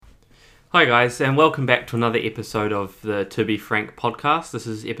Hi guys, and welcome back to another episode of the To Be Frank podcast. This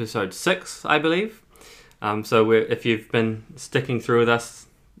is episode 6, I believe. If you've been sticking through with us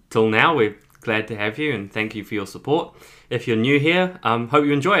till now, we're glad to have you and thank you for your support. If you're new here, hope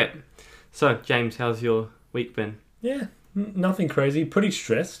you enjoy it. So, James, how's your week been? Yeah, nothing crazy. Pretty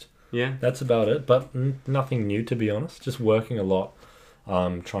stressed. Yeah? That's about it, but nothing new, to be honest. Just working a lot,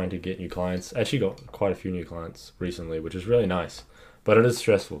 trying to get new clients. Actually got quite a few new clients recently, which is really nice. But it is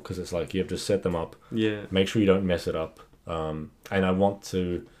stressful because it's like you have to set them up. Yeah. Make sure you don't mess it up. And I want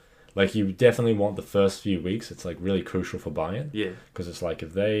to, like, you definitely want the first few weeks. It's like really crucial for buy-in. Yeah. Because it's like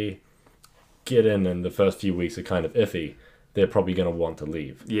if they get in and the first few weeks are kind of iffy, they're probably going to want to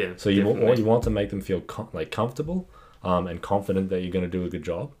leave. Yeah. So you want to make them feel comfortable and confident that you're going to do a good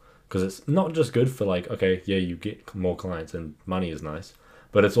job. Because it's not just good for like, okay, yeah, you get more clients and money is nice.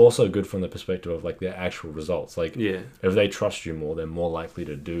 But it's also good from the perspective of like their actual results. Like, Yeah. if they trust you more, they're more likely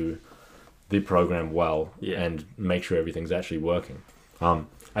to do the program well Yeah. and make sure everything's actually working. And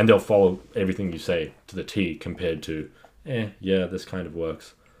they'll follow everything you say to the T compared to, yeah, this kind of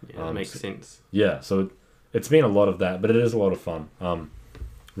works. Yeah, that makes sense. Yeah, so it's been a lot of that, but it is a lot of fun.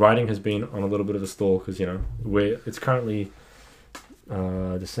 Writing has been on a little bit of a stall because, it's currently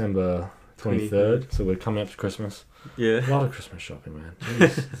December 23rd, so we're coming up to Christmas. Yeah. A lot of Christmas shopping, man.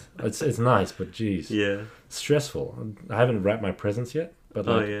 Jeez. it's nice, but geez. Yeah. It's stressful. I haven't wrapped my presents yet, but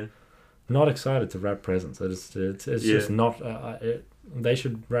not excited to wrap presents. It's just not. They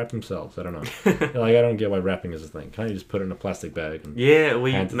should wrap themselves. I don't know. Like, I don't get why wrapping is a thing. Can't you just put it in a plastic bag?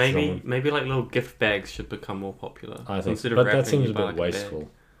 And maybe like little gift bags should become more popular. I think, instead of but wrapping, that seems you a buy bit like a wasteful. bag.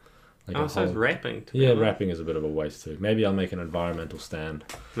 Like So it's wrapping. Yeah, wrapping is a bit of a waste too. Maybe I'll make an environmental stand.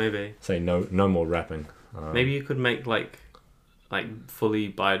 Maybe. Say no more wrapping. Maybe you could make like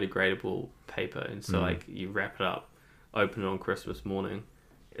fully biodegradable paper, and so like you wrap it up, open it on Christmas morning,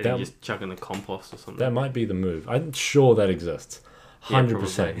 and you just chuck in the compost or something. That might be the move. I'm sure that exists.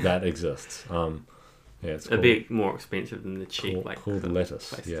 100% that exists. Yeah, it's a bit more expensive than the cheap called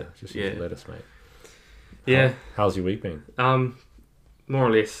lettuce. plastic. Yeah, just use lettuce, mate. Yeah. How's your week been? More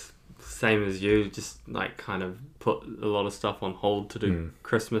or less same as you. Just like kind of put a lot of stuff on hold to do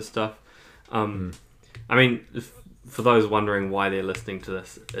Christmas stuff. I mean, for those wondering why they're listening to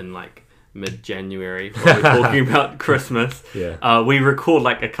this in like mid-January while we're talking about Christmas, we record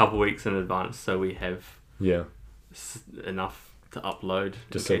like a couple weeks in advance, so we have enough to upload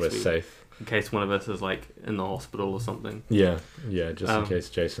just so we're safe in case one of us is like in the hospital or something. Yeah, just in case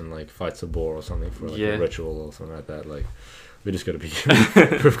Jason like fights a boar or something for like a ritual or something like that. Like, we just got to be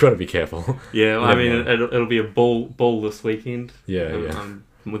we've got to be careful. Yeah, well, I mean, it'll be a ball this weekend. Yeah.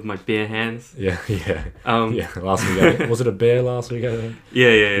 With my bare hands. Yeah. Last week, was it a bear last week? I think.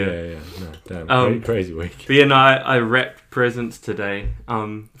 Yeah. No, damn, crazy week. But I wrapped presents today.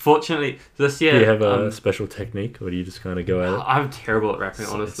 Fortunately, this year. Do you have a special technique, or do you just kind of go at it? I'm terrible at wrapping,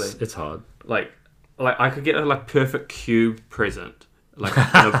 honestly. It's hard. Like I could get a perfect cube present, like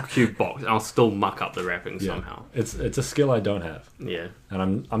in a cube box, and I'll still muck up the wrapping somehow. It's a skill I don't have. Yeah.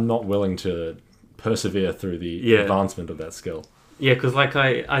 And I'm not willing to persevere through the advancement of that skill. Yeah, because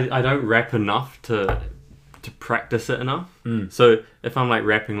I don't wrap enough to practice it enough. So if I'm like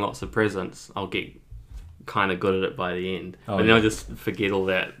wrapping lots of presents, I'll get kind of good at it by the end. But then I'll just forget all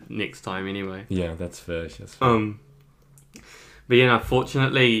that next time anyway. Yeah, that's fair. But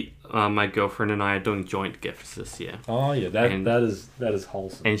fortunately, my girlfriend and I are doing joint gifts this year. Oh yeah, that is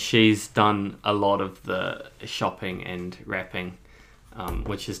wholesome. And she's done a lot of the shopping and wrapping,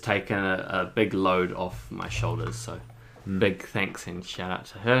 which has taken a big load off my shoulders. So. Big thanks and shout out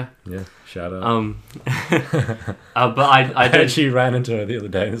to her. Yeah, shout out. But I did... actually ran into her the other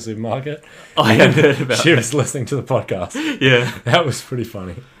day in the supermarket. I had heard about She was listening to the podcast. Yeah. That was pretty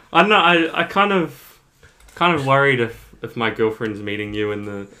funny. I know, I kind of worried if my girlfriend's meeting you in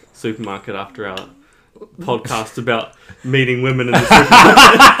the supermarket after our podcast about meeting women in the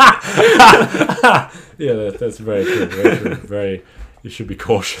supermarket. Yeah, that's very true. Very true. You should be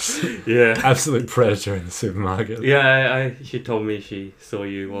cautious. Yeah. Absolute predator in the supermarket. Yeah, she told me she saw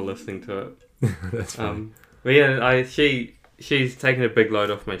you while listening to it. That's funny. But yeah, she's taken a big load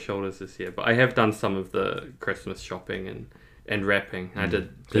off my shoulders this year. But I have done some of the Christmas shopping and wrapping. I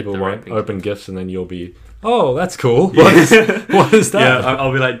did. People won't open gifts and then you'll be, oh, that's cool. What is that? Yeah,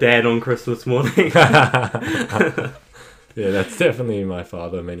 I'll be like Dad on Christmas morning. Yeah, that's definitely my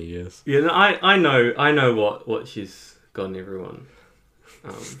father many years. Yeah, no, I know what she's gotten everyone.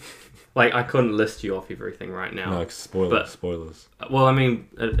 I couldn't list you off everything right now. No, spoilers. Well, I mean,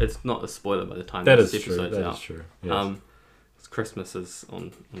 it's not a spoiler by the time this episode's out. That is true. Yes. Christmas is on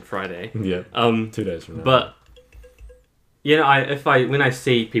Friday. Yeah. 2 days from now. But when I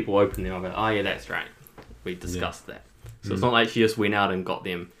see people open them, I'll go, oh yeah, that's right. We discussed that. So it's not like she just went out and got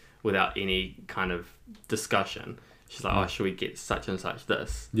them without any kind of discussion. She's like, oh, should we get such and such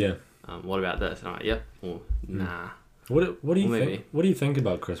this? Yeah. What about this? And I'm like, yep. Or nah. What do you think? What do you think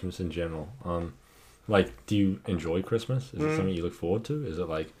about Christmas in general? Like, do you enjoy Christmas? Is it something you look forward to? Is it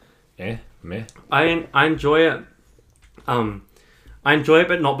like, meh? I enjoy it. I enjoy it,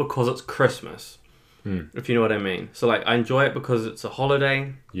 but not because it's Christmas. If you know what I mean. So like, I enjoy it because it's a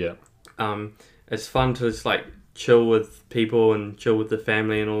holiday. Yeah. It's fun to just like chill with people and chill with the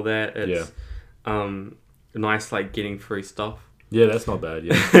family and all that. It's nice like getting free stuff. Yeah, that's not bad.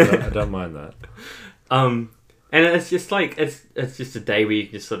 Yeah, I don't mind that. And it's just like it's just a day where you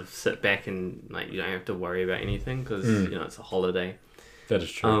can just sort of sit back and like you don't have to worry about anything because it's a holiday. That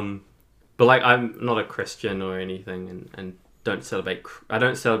is true. But like I'm not a Christian or anything, and I don't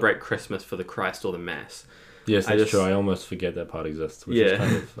celebrate Christmas for the Christ or the Mass. Yes, that's true. I almost forget that part exists, which is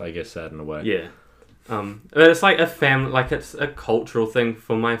kind of, I guess, sad in a way. Yeah. But it's like a family, like it's a cultural thing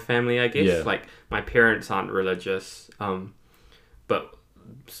for my family, I guess. Yeah. Like my parents aren't religious, but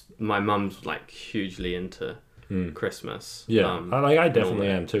my mum's like hugely into Christmas. Yeah, I definitely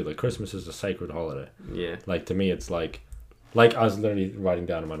am too. Like Christmas is a sacred holiday. Yeah. Like to me, it's like I was literally writing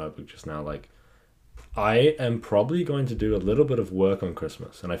down in my notebook just now. Like I am probably going to do a little bit of work on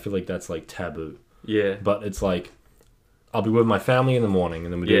Christmas, and I feel like that's like taboo. Yeah. But it's like I'll be with my family in the morning,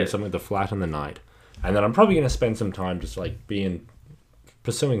 and then we're doing something at the flat in the night, and then I'm probably going to spend some time just like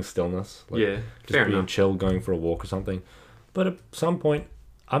pursuing stillness. Like, just being chill, going for a walk or something. But at some point,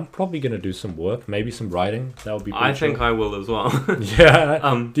 I'm probably going to do some work, maybe some writing. That would be pretty chill. think I will as well.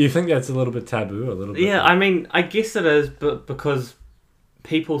 Yeah. Do you think that's a little bit taboo? A little bit? Yeah, I mean, I guess it is, but because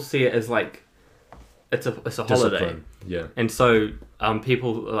people see it as like it's a holiday. Yeah. And so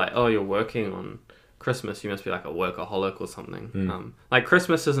people are like, oh, you're working on Christmas, you must be like a workaholic or something. Like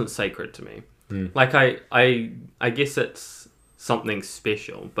Christmas isn't sacred to me. Like I guess it's something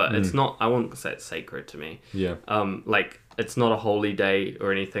special, but it's not. I wouldn't say it's sacred to me. Yeah. Like it's not a holy day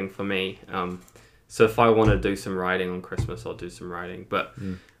or anything for me. So if I want to do some writing on Christmas, I'll do some writing. But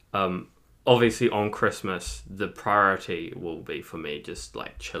obviously on Christmas, the priority will be for me just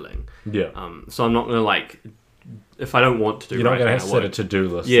like chilling. Yeah. So I'm not gonna like. If I don't want to do, you're not going to set a to-do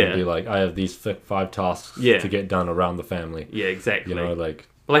list and be like, I have these 5 tasks to get done around the family. Yeah, exactly. You know, like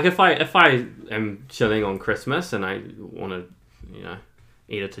if I am chilling on Christmas and I want to,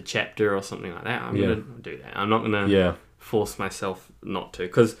 edit a chapter or something like that, I'm going to do that. I'm not going to force myself not to,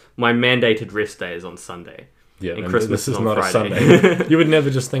 because my mandated rest day is on Sunday. Yeah, and Christmas this is on not Friday. a Sunday. You would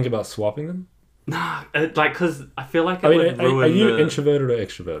never just think about swapping them? Nah, because I feel like it would ruin. Are you introverted or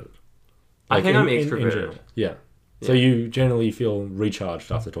extroverted? Like I think I'm extroverted. In general. Yeah. So you generally feel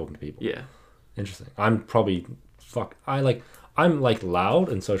recharged after talking to people. Yeah. Interesting. I'm probably I'm like loud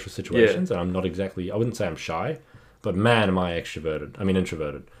in social situations, and I'm not exactly. I wouldn't say I'm shy, but man, am I extroverted. I mean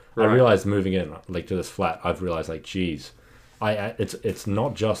introverted. Right. I realized moving in like to this flat, I've realized like, geez, it's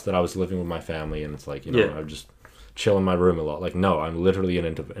not just that I was living with my family and it's like I just chill in my room a lot. Like no, I'm literally an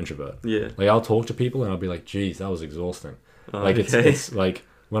introvert. Yeah. Like I'll talk to people and I'll be like, geez, that was exhausting. It's like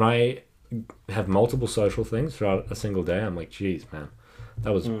when I have multiple social things throughout a single day, I'm like, geez, man,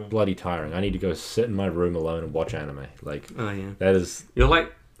 that was bloody tiring. I need to go sit in my room alone and watch anime. Like, that is... You're like,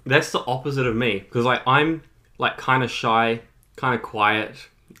 that's the opposite of me. Because, like, I'm, like, kind of shy, kind of quiet.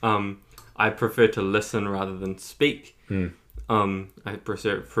 I prefer to listen rather than speak. I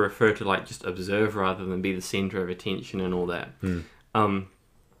prefer to, like, just observe rather than be the center of attention and all that.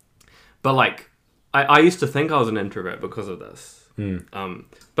 But, like, I used to think I was an introvert because of this.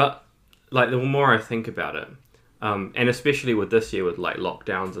 But... like, the more I think about it, and especially with this year with, like,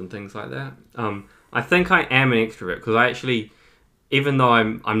 lockdowns and things like that, I think I am an extrovert because I actually, even though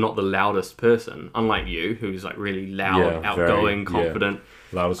I'm not the loudest person, unlike you, who's, like, really loud, outgoing, confident.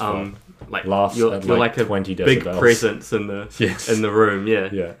 Loud as fuck. Like, Last you're like a 20 decibels. big presence in the room,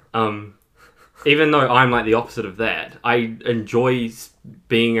 Yeah. Even though I'm, like, the opposite of that, I enjoy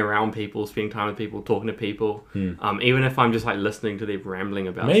being around people, spending time with people, talking to people, even if I'm just like listening to them rambling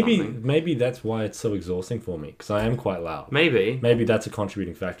about something. Maybe that's why it's so exhausting for me, because I am quite loud. Maybe that's a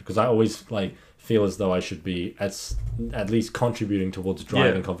contributing factor, because I always like feel as though I should be at least contributing towards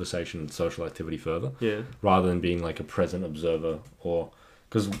driving conversation and social activity further, rather than being like a present observer. Or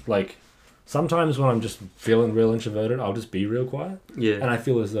because like sometimes when I'm just feeling real introverted, I'll just be real quiet, and I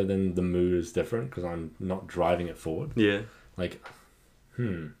feel as though then the mood is different because I'm not driving it forward. Like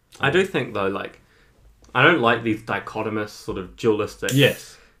I do think though, like, I don't like these dichotomous sort of dualistic categories.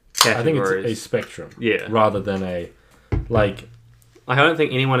 I think it's a spectrum rather than a, like, Like, I don't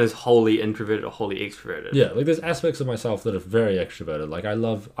think anyone is wholly introverted or wholly extroverted. Yeah, like there's aspects of myself that are very extroverted. Like I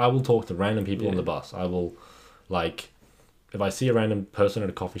will talk to random people on the bus. I will, like, if I see a random person at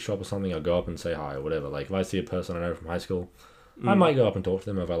a coffee shop or something, I'll go up and say hi or whatever. Like if I see a person I know from high school, I might go up and talk to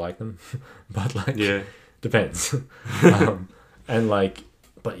them if I like them. But like, depends. And like,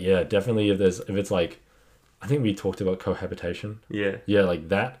 but yeah, definitely if it's like, I think we talked about cohabitation. Yeah. Yeah, like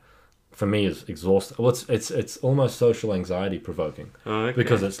that for me is exhausting. Well, it's almost social anxiety provoking. Oh, okay.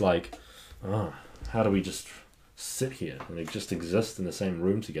 Because it's like, how do we just sit here and just exist in the same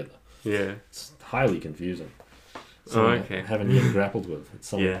room together? Yeah. It's highly confusing. Okay. I haven't even grappled with. It's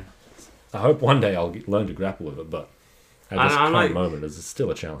something, I hope one day I'll learn to grapple with it, but at this current moment, it's still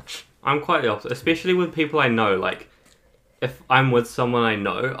a challenge. I'm quite the opposite, especially with people I know. Like, if I'm with someone I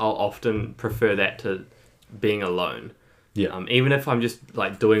know, I'll often prefer that to being alone. Yeah. Even if I'm just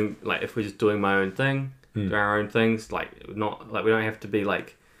like doing, like, if we're just doing my own thing, doing our own things, like, not like we don't have to be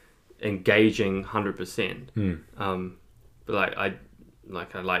like engaging 100%. But I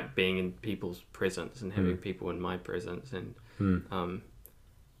like being in people's presence and having people in my presence, and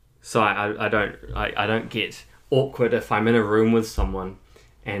so I don't get awkward if I'm in a room with someone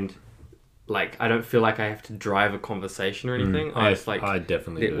and like I don't feel like I have to drive a conversation or anything. I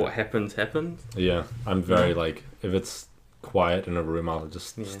definitely let what happens. Yeah, I'm very like, if it's quiet in a room, I'll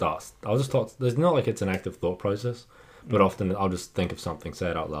just talk. There's not like it's an active thought process, but often I'll just think of something, say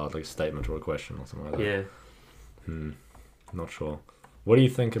it out loud, like a statement or a question or something like that. Yeah. Not sure. What do you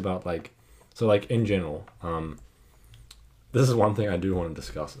think about like, so like in general, this is one thing I do want to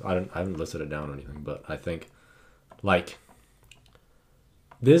discuss. I haven't listed it down or anything, but I think like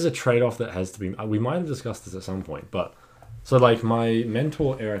there's a trade-off that has to be, we might have discussed this at some point, but so like my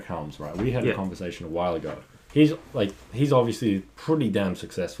mentor Eric Helms, right? We had a conversation a while ago. He's obviously pretty damn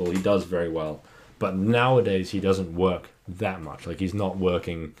successful. He does very well, but nowadays he doesn't work that much. Like he's not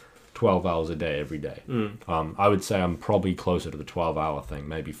working 12 hours a day every day. I would say I'm probably closer to the 12-hour thing,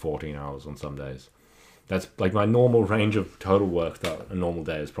 maybe 14 hours on some days. That's like my normal range of total work that a normal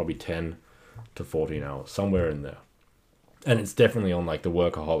day is probably 10 to 14 hours, somewhere in there. And it's definitely on like the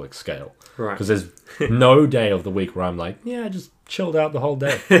workaholic scale. Right. Because there's no day of the week where I'm like, yeah, I just chilled out the whole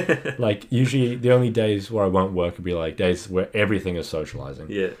day. Like usually the only days where I won't work would be like days where everything is socializing.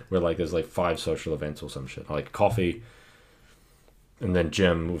 Yeah. Where like there's like 5 social events or some shit. Like coffee, and then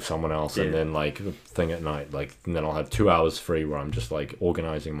gym with someone else, and then like a thing at night. Like, and then I'll have 2 hours free where I'm just like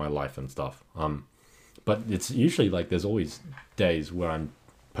organizing my life and stuff. But it's usually like there's always days where I'm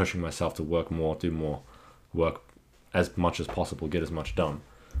pushing myself to work more, do more work as much as possible, get as much done.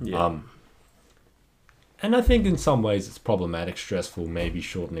 Yeah. And I think in some ways it's problematic, stressful, maybe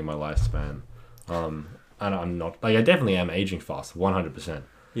shortening my lifespan. And I'm not, like, I definitely am aging fast, 100%.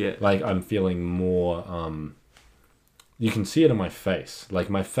 Yeah. Like, I'm feeling more, you can see it in my face. Like,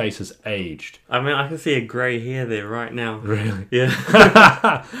 my face has aged. I mean, I can see a grey hair there right now. Really?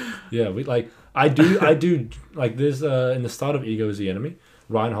 Yeah. Yeah, I do, like, there's, in the start of Ego is the Enemy,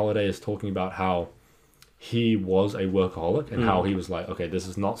 Ryan Holiday is talking about how he was a workaholic and how he was like, okay, this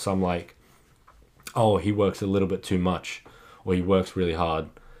is not some like, oh, he works a little bit too much or he works really hard.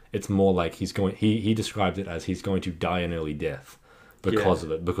 It's more like he described it as he's going to die an early death because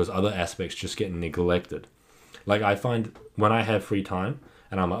of it, because other aspects just get neglected. Like I find when I have free time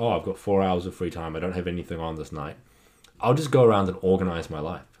and I'm like, oh, I've got 4 hours of free time, I don't have anything on this night, I'll just go around and organize my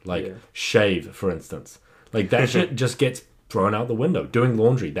life. Like shave, for instance. Like that shit just gets thrown out the window. Doing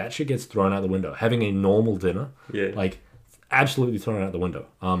laundry, that shit gets thrown out the window. Having a normal dinner, like absolutely thrown out the window.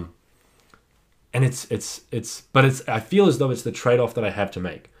 And but I feel as though it's the trade-off that I have to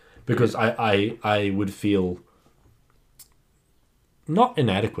make, because I would feel not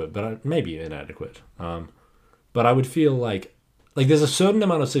inadequate, but maybe inadequate. But I would feel like there's a certain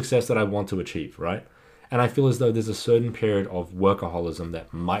amount of success that I want to achieve, right? And I feel as though there's a certain period of workaholism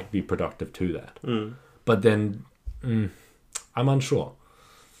that might be productive to that. But then I'm unsure.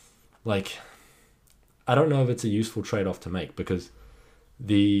 Like, I don't know if it's a useful trade-off to make, because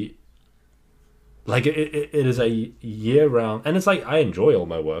it is a year-round, and it's like I enjoy all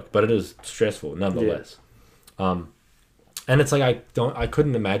my work, but it is stressful nonetheless. And it's like I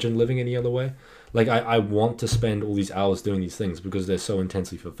couldn't imagine living any other way. Like I want to spend all these hours doing these things because they're so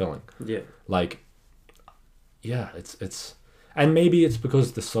intensely fulfilling. Yeah. Like, yeah, it's and maybe it's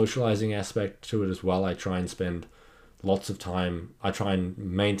because the socializing aspect to it as well. I try and spend lots of time. I try and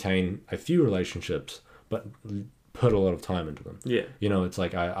maintain a few relationships, but put a lot of time into them. Yeah. You know, it's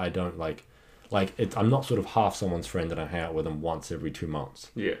like I don't like I'm not sort of half someone's friend and I hang out with them once every 2 months.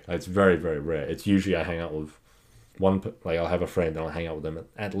 Yeah. It's very, very rare. It's usually I hang out with I'll have a friend and I'll hang out with them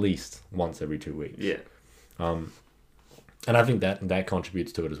at least once every 2 weeks. Yeah. And I think that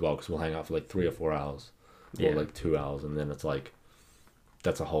contributes to it as well, because we'll hang out for like 3 or 4 hours, Yeah. or like 2 hours, and then it's like,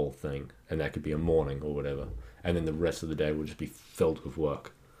 that's a whole thing, and that could be a morning or whatever, and then the rest of the day will just be filled with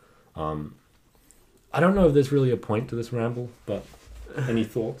work. I don't know if there's really a point to this ramble, but any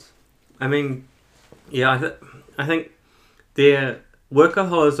thoughts? I mean, yeah, I think their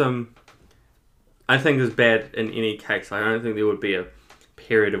workaholism, I think, is bad in any case. I don't think there would be a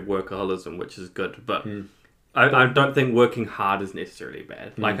period of workaholism which is good, but I don't think working hard is necessarily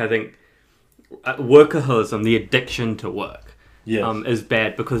bad. Like, I think workaholism, the addiction to work, is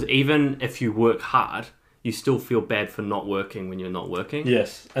bad, because even if you work hard, you still feel bad for not working when you're not working.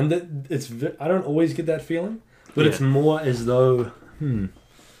 Yes, and I don't always get that feeling, but it's more as though,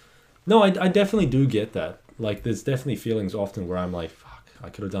 No, I definitely do get that. Like, there's definitely feelings often where I'm like, fuck, I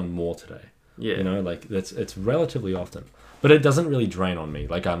could have done more today. Yeah. You know, like, it's relatively often. But it doesn't really drain on me.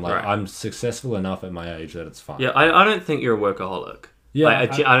 Like, I'm successful enough at my age that it's fine. Yeah, I don't think you're a workaholic. Yeah,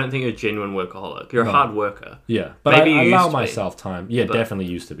 like, I don't think you're a genuine workaholic. You're a hard worker. Yeah, but maybe I you allow used to be. myself time. Yeah, But- definitely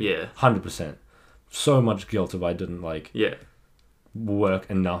used to be. Yeah. 100%. So much guilt if I didn't, like, Yeah. work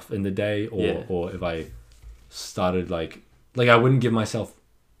enough in the day, Yeah. or if I started, like I wouldn't give myself...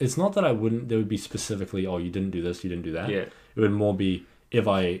 It's not that I wouldn't... There would be specifically, oh, you didn't do this, you didn't do that. Yeah. It would more be if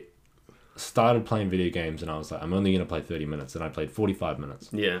I started playing video games and I was like, I'm only going to play 30 minutes, and I played 45 minutes.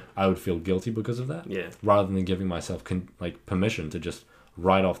 Yeah. I would feel guilty because of that. Yeah. Rather than giving myself permission to just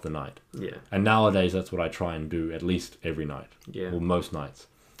write off the night. Yeah. And nowadays, that's what I try and do at least every night. Yeah. Or most nights.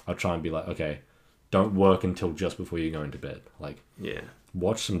 I'll try and be like, okay, don't work until just before you go into bed. Like, Yeah.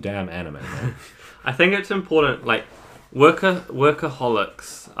 watch some damn anime, man. I think it's important, like,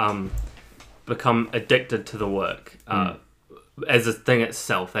 workaholics become addicted to the work as a thing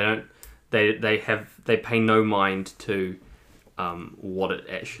itself. They don't. They pay no mind to what it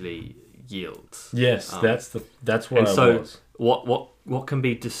actually yields. Yes, that's what And I so was. what can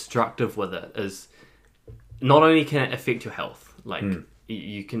be destructive with it is not only can it affect your health, like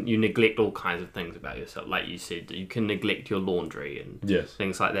you neglect all kinds of things about yourself. Like you said, you can neglect your laundry and Yes.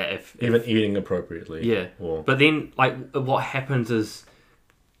 things like that. If Even eating appropriately. yeah, Or, but then like what happens is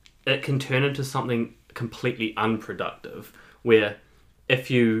it can turn into something completely unproductive, where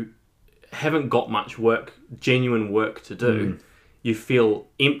if you haven't got much work, genuine work to do, you feel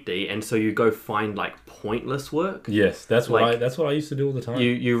empty, and so you go find like pointless work. yes, that's what Like, that's what I used to do all the time.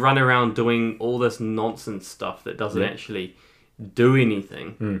 You run around doing all this nonsense stuff that doesn't actually do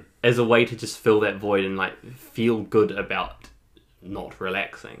anything as a way to just fill that void and like feel good about not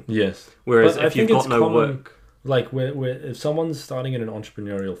relaxing. Yes. Whereas But I if you've think got it's no common, work, like where if someone's starting in an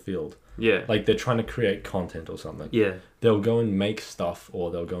entrepreneurial field, yeah, like they're trying to create content or something, yeah, they'll go and make stuff,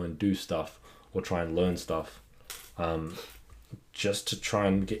 or they'll go and do stuff, or try and learn stuff, just to try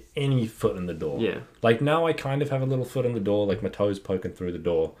and get any foot in the door. yeah, Like now I kind of have a little foot in the door, like my toes poking through the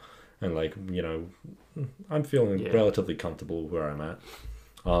door, and like, you know, I'm feeling relatively comfortable where I'm at.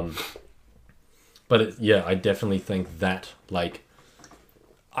 But I definitely think that like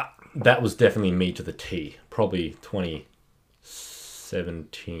that was definitely me to the T. Probably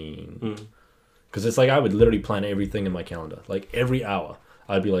 2017, because it's like I would literally plan everything in my calendar, like every hour.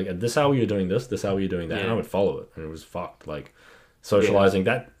 I'd be like, at this hour you're doing this hour you're doing that, and I would follow it, and it was fucked. Like socializing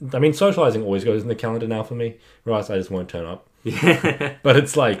socializing always goes in the calendar now for me, or else I just won't turn up. yeah, But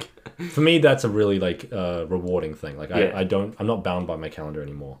it's like, for me, that's a really like rewarding thing. Like I'm not bound by my calendar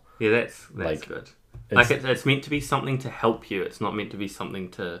anymore. yeah. That's Like, good. Like it's meant to be something to help you. It's not meant to be something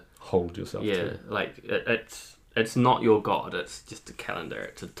to Hold yourself to. Like it's not your god. It's just a calendar.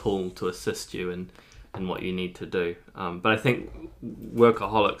 It's a tool to assist you in what you need to do. But I think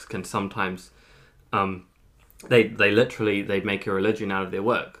workaholics can sometimes they literally make a religion out of their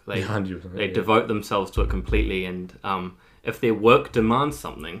work. They 100%, they devote themselves to it completely, and if their work demands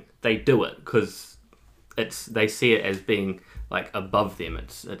something, they do it because they see it as being like above them.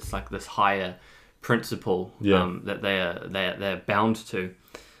 It's like this higher principle that they're bound to.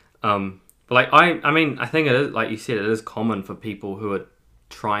 But like I mean I think it is, like you said, it is common for people who are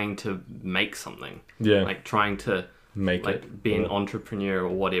trying to make something. Yeah. Like trying to Make like it. be an entrepreneur or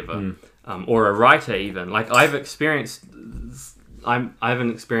whatever, or a writer even. Like I haven't experienced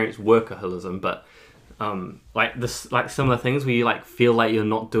workaholism, but like this, like similar things where you like feel like you're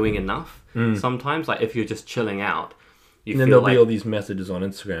not doing enough. Sometimes, like if you're just chilling out, And then there'll be all these messages on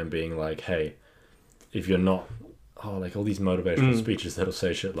Instagram being like, hey, if you're not, like all these motivational speeches that'll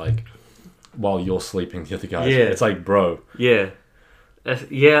say shit like, while you're sleeping, the other guys. Yeah. It's like, bro. Yeah.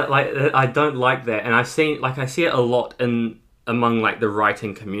 Yeah, like I don't like that, and I see it a lot among like the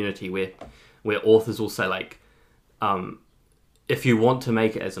writing community where authors will say like, if you want to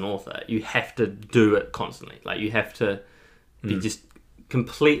make it as an author, you have to do it constantly. Like you have to be just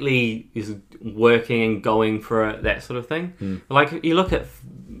completely is working and going for it, that sort of thing. Like you look at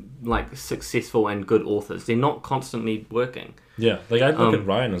like successful and good authors, they're not constantly working. Yeah, like I look at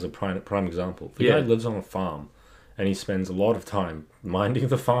Ryan as a prime example. The guy lives on a farm, and he spends a lot of time minding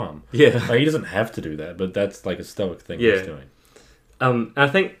the farm. Yeah, like, he doesn't have to do that, but that's like a stoic thing he's doing. I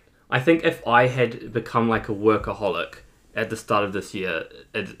think if I had become like a workaholic at the start of this year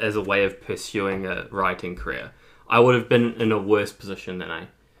as a way of pursuing a writing career, I would have been in a worse position than I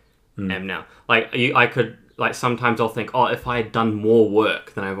am now. Like I could. Like sometimes I'll think, oh, if I had done more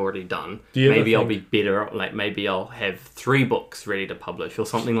work than I've already done, maybe I'll be better. Like maybe I'll have 3 books ready to publish or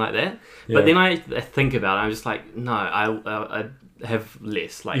something like that. Yeah. But then I think about it, I'm just like, no, I have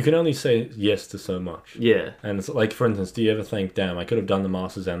less. Like you can only say yes to so much. Yeah. And it's like, for instance, do you ever think, damn, I could have done the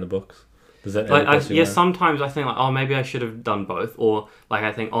masters and the books? Does that ever cross your mind? Sometimes I think like, oh, maybe I should have done both, or like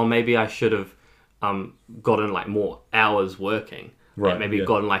I think, oh, maybe I should have gotten like more hours working. Right. Like, maybe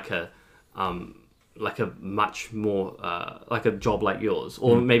gotten like a much more like a job like yours,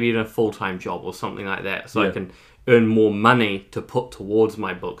 or maybe even a full-time job or something like that, so I can earn more money to put towards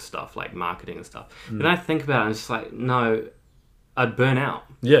my book stuff, like marketing and stuff. Then I think about it and it's like, no, I'd burn out.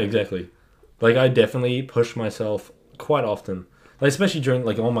 Yeah, exactly. Like I definitely push myself quite often, like especially during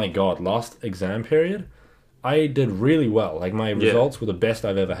like, oh my god, last exam period I did really well. Like my results were the best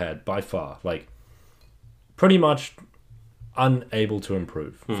I've ever had by far, like pretty much unable to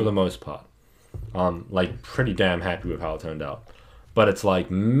improve for the most part. Like pretty damn happy with how it turned out. But it's like,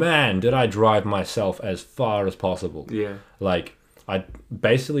 man, did I drive myself as far as possible. Yeah. Like I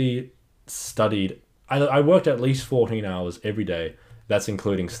basically studied, I worked at least 14 hours every day. That's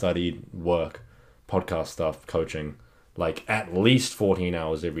including studied work, podcast stuff, coaching, like at least 14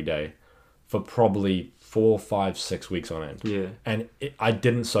 hours every day for probably 4, 5, 6 weeks on end. Yeah. And I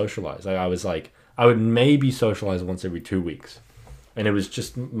didn't socialize. I was like, I would maybe socialize once every 2 weeks. And it was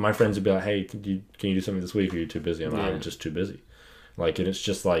just, my friends would be like, hey, can you do something this week? Or are you too busy? I'm like, I'm just too busy. Like, and it's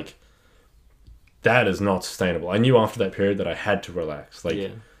just like, that is not sustainable. I knew after that period that I had to relax.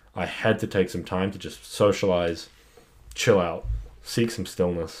 Like, I had to take some time to just socialize, chill out, seek some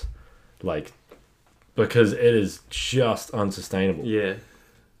stillness. Like, because it is just unsustainable. Yeah.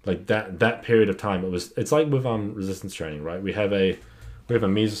 Like, that period of time, it's like with resistance training, right? We have a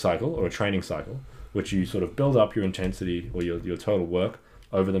mesocycle, or a training cycle, which you sort of build up your intensity or your total work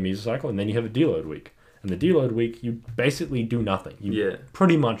over the mesocycle, and then you have a deload week. And the deload week, you basically do nothing. You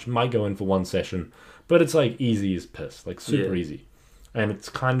pretty much might go in for 1 session, but it's like easy as piss, like super easy. And it's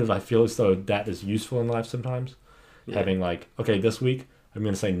kind of, I feel as though that is useful in life sometimes. Yeah. Having like, okay, this week, I'm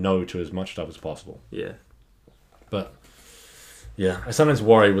going to say no to as much stuff as possible. Yeah. But, yeah, I sometimes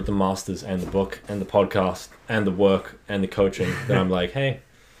worry with the masters and the book and the podcast and the work and the coaching that I'm like, hey...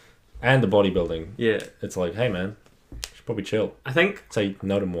 And the bodybuilding. Yeah. It's like, hey, man, you should probably chill. I think... Say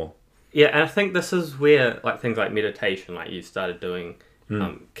no to more. Yeah, and I think this is where like things like meditation, like you started doing,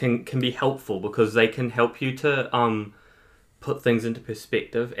 can be helpful, because they can help you to put things into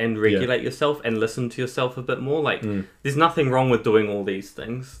perspective and regulate yourself and listen to yourself a bit more. Like, there's nothing wrong with doing all these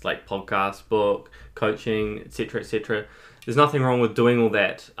things, like podcast, book, coaching, etc., etc. There's nothing wrong with doing all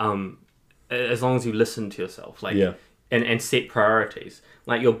that as long as you listen to yourself. Like, and set priorities.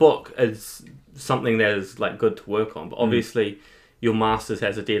 Like your book is something that is like good to work on, but obviously your master's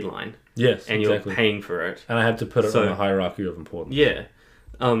has a deadline. Yes, and you're paying for it, and I have to put it on a hierarchy of importance. Yeah,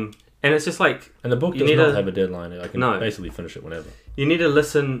 and it's just like, and the book does not have a deadline. I can basically finish it whenever. You need to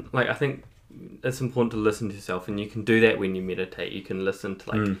listen. Like, I think it's important to listen to yourself, and you can do that when you meditate. You can listen to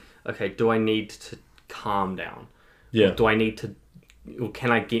like, okay, do I need to calm down? Yeah. Or do I need to? Or can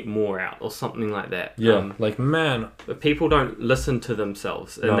I get more out, or something like that? Yeah, like, man, but people don't listen to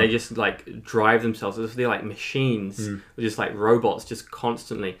themselves, and they just like drive themselves as if they're like machines, or just like robots, just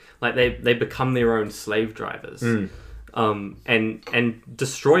constantly like they become their own slave drivers, and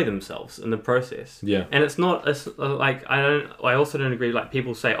destroy themselves in the process. Yeah, and it's not like I also don't agree. Like,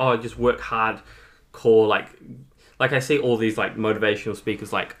 people say, oh, just work hard, core like I see all these like motivational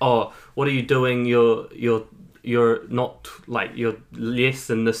speakers like, oh, what are you doing? You're not, like, you're less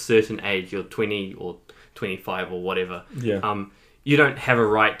than this certain age, you're 20 or 25 or whatever. Yeah. You don't have a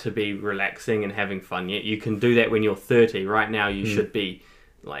right to be relaxing and having fun yet. You can do that when you're 30. Right now, you should be,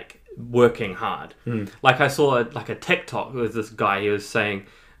 like, working hard. Like, I saw a TikTok with this guy. He was saying,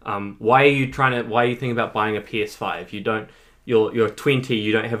 why are you thinking about buying a PS5? You're 20,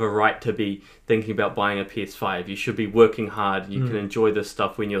 you don't have a right to be thinking about buying a PS5. You should be working hard. You can enjoy this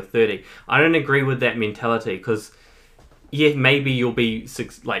stuff when you're 30. I don't agree with that mentality, because, maybe you'll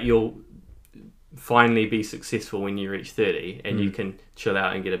finally be successful when you reach 30 and you can chill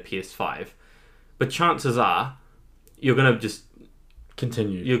out and get a PS5. But chances are, you're gonna just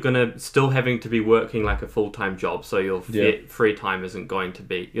continue. You're gonna still having to be working like a full-time job, so your free time isn't going to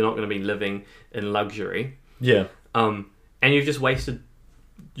be. You're not going to be living in luxury. Yeah. And you've just wasted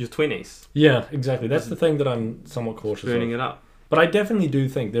your 20s. Yeah, exactly. That's the thing that I'm somewhat cautious of. Burning it up. But I definitely do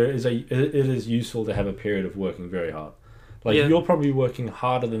think it is useful to have a period of working very hard. Like, you're probably working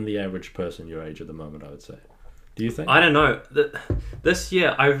harder than the average person your age at the moment, I would say. Do you think? I don't know. This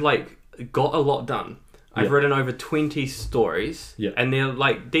year, I've, like, got a lot done. I've written over 20 stories, and they're,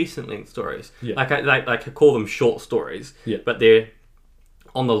 like, decent length stories. Yeah. Like, I call them short stories, but they're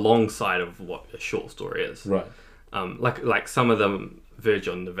on the long side of what a short story is. Right. Like some of them verge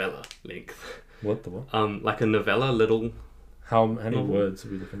on novella length. What? Like a novella, little... How many words are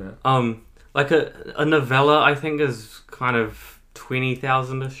we looking at? Like a novella, I think, is kind of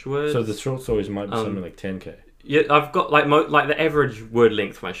 20,000-ish words. So the short stories might be something like 10k. Yeah, I've got like the average word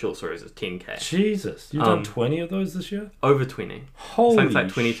length for my short stories is 10k. Jesus, you've done 20 of those this year? Over 20. Holy Something like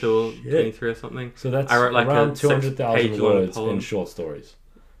 22 or 23 or something. So that's I wrote like around 200,000 words in short stories.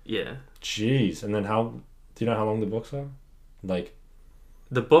 Yeah. Jeez, and then do you know how long the books are? Like...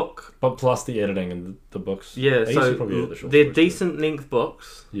 The book, but plus the editing and the books. Yeah, so they're decent length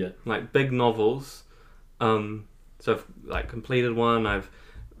books. Yeah, like big novels. So I've like completed one. I've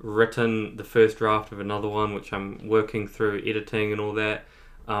written the first draft of another one, which I'm working through editing and all that.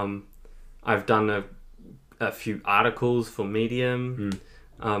 I've done a few articles for Medium.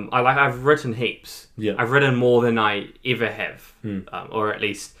 I've written heaps. Yeah, I've written more than I ever have, or at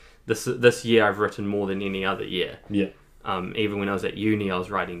least this year I've written more than any other year. Yeah. Even when I was at uni, I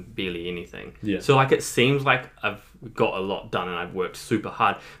was writing barely anything. Yeah. So like it seems like I've got a lot done and I've worked super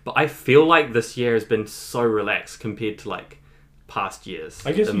hard. But I feel like this year has been so relaxed compared to like past years.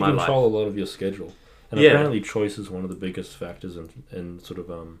 I guess you control a lot of your schedule. And apparently choice is one of the biggest factors in sort of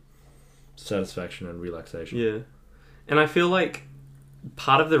satisfaction and relaxation. Yeah. And I feel like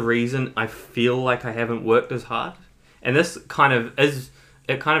part of the reason I feel like I haven't worked as hard, and this kind of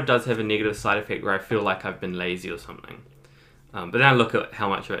does have a negative side effect where I feel like I've been lazy or something. But then I look at how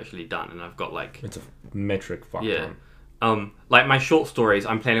much I've actually done, and I've got like... It's a metric fuck ton. Like my short stories,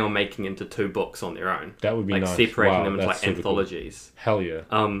 I'm planning on making into 2 books on their own. That would be like nice. Separating them into like anthologies. Cool. Hell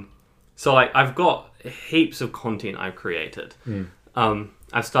yeah. So like I've got heaps of content I've created.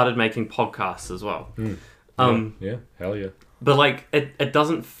 I've started making podcasts as well. Yeah, hell yeah. But like it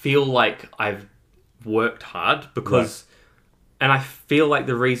doesn't feel like I've worked hard because... Right. And I feel like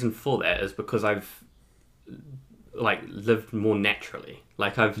the reason for that is because I've like lived more naturally.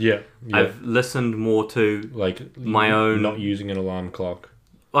 Like I've listened more to like my own... Not using an alarm clock.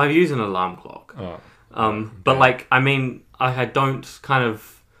 Well, I've used an alarm clock. But like, I mean, I don't kind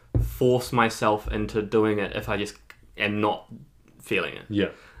of force myself into doing it if I just am not feeling it. Yeah.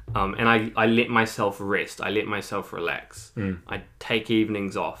 And I let myself rest. I let myself relax. I take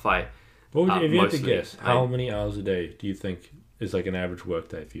evenings off. If you had to guess, how many hours a day do you think is like an average work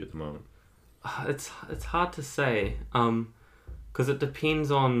day for you at the moment? It's hard to say, because it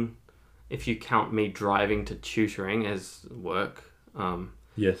depends on if you count me driving to tutoring as work.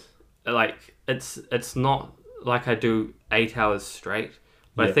 Yes. Like it's not like I do 8 hours straight,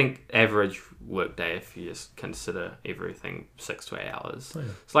 but I think average work day, if you just consider everything, 6 to 8 hours. Oh, yeah.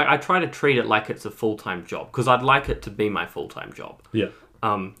 It's like I try to treat it like it's a full-time job because I'd like it to be my full-time job. Yeah.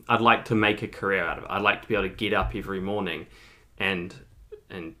 I'd like to make a career out of it. I'd like to be able to get up every morning and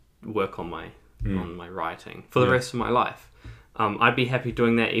work on my writing for the rest of my life. I'd be happy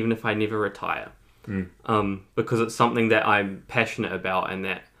doing that even if I never retire, because it's something that I'm passionate about and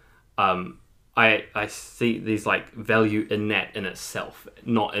that I see these like value in that in itself,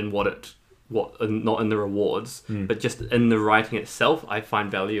 not in not in the rewards, but just in the writing itself. I find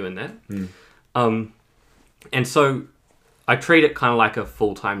value in that, and so I treat it kind of like a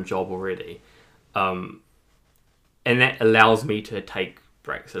full-time job already. And that allows me to take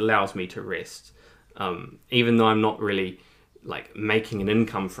breaks. It allows me to rest. Even though I'm not really like making an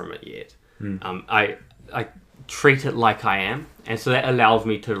income from it yet. I treat it like I am. And so that allows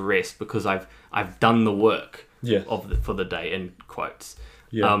me to rest because I've done the work for the day, in quotes.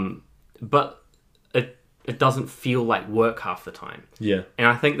 Yeah. But it doesn't feel like work half the time. Yeah. And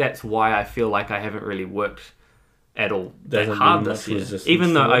I think that's why I feel like I haven't really worked at all that hard this year.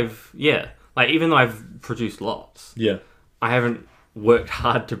 Even though I've produced lots. Yeah. I haven't worked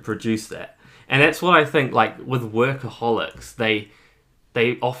hard to produce that. And that's what I think, like, with workaholics,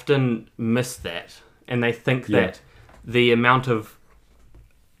 they often miss that. And they think that the amount of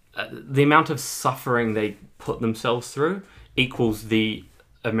suffering they put themselves through equals the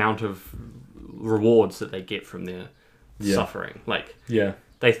amount of rewards that they get from their suffering. Like,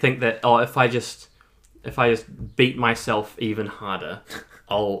 they think that, if I just if I just beat myself even harder,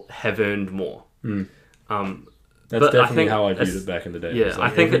 I'll have earned more. That's definitely how I viewed it back in the day. Yeah, like I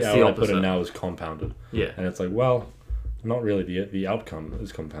think every it's the hour opposite. I put in now is compounded. Yeah. And it's like, well, not really. The outcome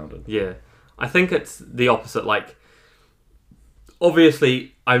is compounded. Yeah. I think it's the opposite. Like,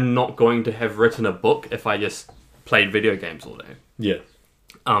 obviously, I'm not going to have written a book if I just played video games all day. Yeah.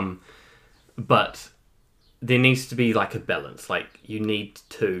 But there needs to be like a balance. Like, you need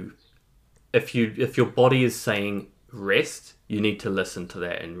to, if your body is saying rest, you need to listen to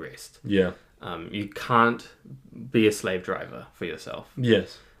that and rest. Yeah. You can't be a slave driver for yourself.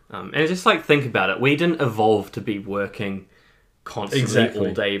 Yes. And just like think about it. We didn't evolve to be working constantly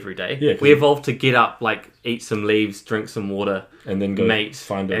all day, every day. Yeah, we evolved to get up, like eat some leaves, drink some water, and then go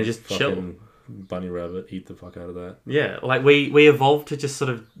find and just chill. Bunny rabbit, eat the fuck out of that. Yeah, like we evolved to just sort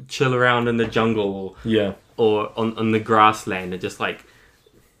of chill around in the jungle, or on the grassland, and just like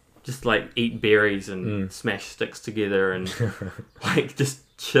eat berries and smash sticks together and like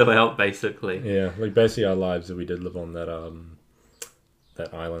just chill out, basically. Yeah, like basically our lives that we did live on that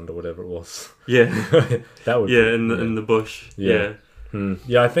island or whatever it was. Yeah, that would in the bush. Yeah.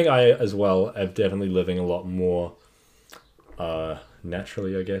 Yeah, I think I as well am definitely living a lot more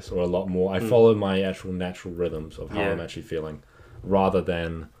naturally, I guess, or a lot more. I follow my actual natural rhythms of how I'm actually feeling, rather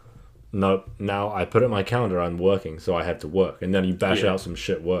than now I put it in my calendar, I'm working, so I have to work, and then you bash out some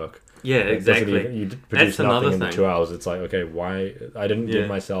shit work. Yeah, exactly. You produce nothing in the 2 hours. It's like, okay, why? I didn't give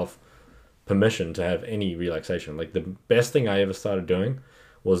myself permission to have any relaxation. Like, the best thing I ever started doing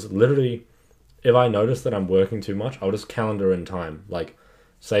was literally, if I notice that I'm working too much, I'll just calendar in time. Like,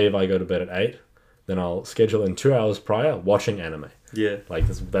 say if I go to bed at 8, then I'll schedule in 2 hours prior watching anime. Yeah. Like,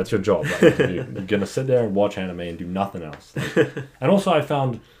 that's your job. Right? You're going to sit there and watch anime and do nothing else. Like, and also I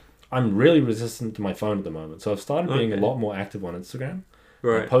found I'm really resistant to my phone at the moment. So I've started being a lot more active on Instagram.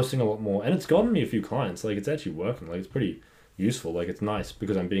 Right. I'm posting a lot more. And it's gotten me a few clients. Like, it's actually working. Like, it's pretty useful. Like, it's nice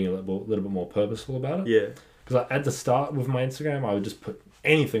because I'm being a little bit more purposeful about it. Yeah. Because at the start with my Instagram, I would just put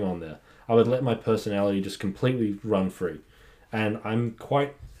anything on there. I would let my personality just completely run free. And I'm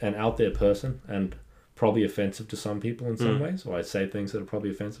quite an out there person and probably offensive to some people in some ways. Or I say things that are probably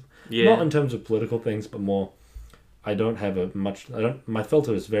offensive. Yeah. Not in terms of political things, but more, I don't have my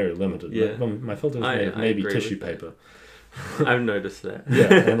filter is very limited. Yeah. My filter is made of maybe tissue paper. I've noticed that.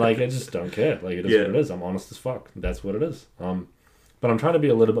 Yeah, and like I just don't care. Like, it is what it is. I'm honest as fuck. That's what it is. But I'm trying to be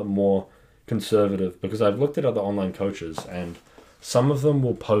a little bit more conservative because I've looked at other online coaches and some of them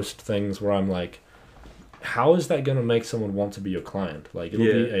will post things where I'm like, how is that going to make someone want to be your client? Like, it'll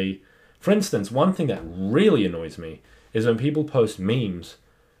be for instance, one thing that really annoys me is when people post memes,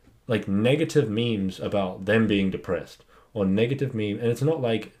 like negative memes about them being depressed or negative meme, and it's not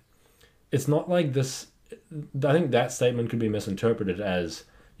like this. I think that statement could be misinterpreted as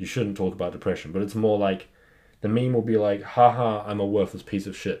you shouldn't talk about depression, but it's more like the meme will be like, haha, I'm a worthless piece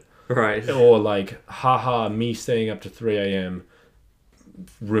of shit. Right. Or like, haha, me staying up to 3 a.m.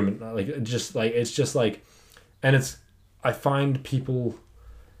 Like, it's just like, and it's, I find people,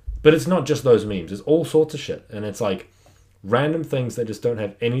 but it's not just those memes. It's all sorts of shit. And it's like random things that just don't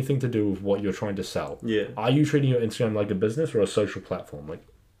have anything to do with what you're trying to sell. Yeah. Are you treating your Instagram like a business or a social platform? Like,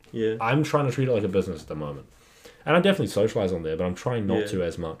 yeah. I'm trying to treat it like a business at the moment. And I definitely socialize on there, but I'm trying not to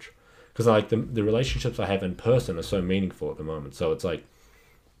as much. Because like the relationships I have in person are so meaningful at the moment. So it's like,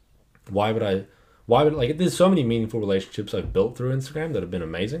 why would like, there's so many meaningful relationships I've built through Instagram that have been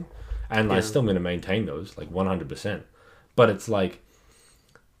amazing. And I'm still going to maintain those, like 100%. But it's like,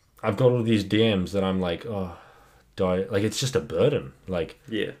 I've got all these DMs that I'm like, oh, like, it's just a burden. Like,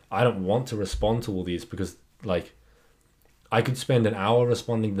 I don't want to respond to all these because, like, I could spend an hour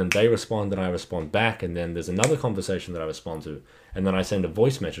responding, then they respond, then I respond back, and then there's another conversation that I respond to, and then I send a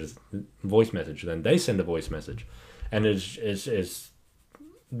voice message, then they send a voice message, and it's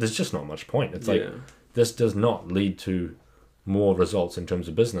there's just not much point. It's like, this does not lead to more results in terms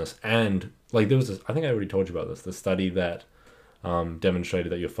of business. And like, there was this, I think I already told you about this, the study that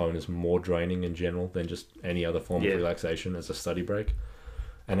demonstrated that your phone is more draining in general than just any other form of relaxation as a study break.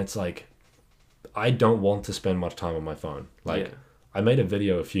 And it's like, I don't want to spend much time on my phone. Like, I made a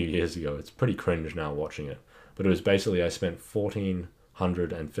video a few years ago. It's pretty cringe now watching it. But it was basically, I spent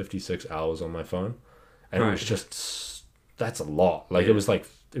 1,456 hours on my phone. And it was just, that's a lot. Like, it was like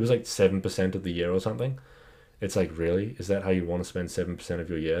 7% of the year or something. It's like, really? Is that how you want to spend 7% of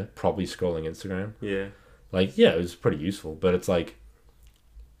your year? Probably scrolling Instagram? Yeah. Like, yeah, it was pretty useful. But it's like,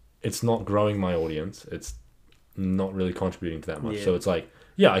 it's not growing my audience. It's not really contributing to that much. So it's like,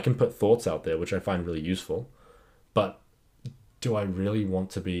 yeah, I can put thoughts out there, which I find really useful. But do I really want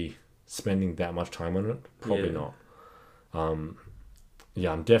to be spending that much time on it? Probably not. I'm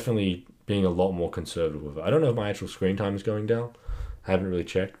definitely being a lot more conservative with it. I don't know if my actual screen time is going down. I haven't really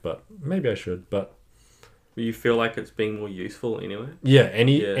checked, but maybe I should. But you feel like it's being more useful anyway? Yeah,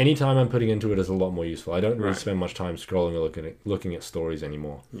 any time I'm putting into it is a lot more useful. I don't really spend much time scrolling or looking at stories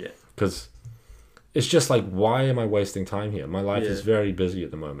anymore. Yeah. Because it's just like, why am I wasting time here? My life is very busy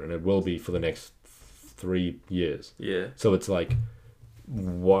at the moment, and it will be for the next 3 years. Yeah. So it's like,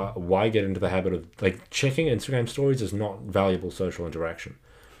 why get into the habit of, like, checking Instagram stories is not valuable social interaction.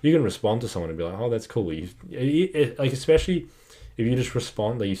 You can respond to someone and be like, oh, that's cool. Like, especially if you just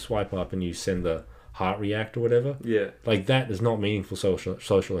respond, like you swipe up and you send the heart react or whatever. Yeah. Like, that is not meaningful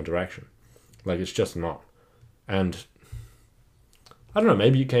social interaction. Like, it's just not. And I don't know,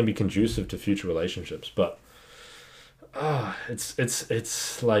 maybe it can be conducive to future relationships, but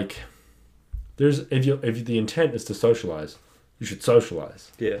it's like, if the intent is to socialize, you should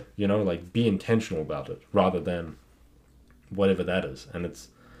socialize. Yeah. You know, like, be intentional about it rather than whatever that is. And it's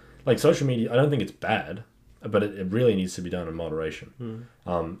like, social media, I don't think it's bad, but it really needs to be done in moderation.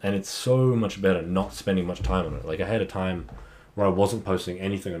 And it's so much better not spending much time on it. Like, I had a time where I wasn't posting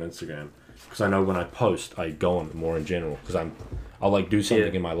anything on Instagram because I know when I post, I go on it more in general because I'll like do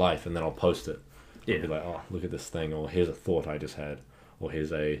something in my life and then I'll post it. Yeah. I'll be like, oh, look at this thing, or here's a thought I just had, or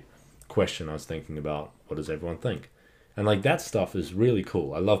here's a question I was thinking about. What does everyone think? And like, that stuff is really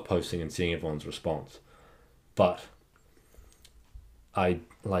cool. I love posting and seeing everyone's response. But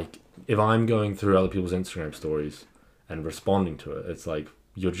if I'm going through other people's Instagram stories and responding to it, it's like,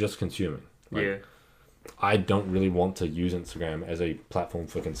 you're just consuming. Like, yeah. I don't really want to use Instagram as a platform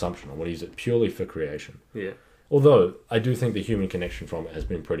for consumption. I want to use it purely for creation. Yeah. Although, I do think the human connection from it has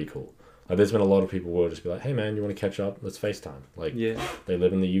been pretty cool. Like, there's been a lot of people who will just be like, hey man, you want to catch up? Let's FaceTime. Like, they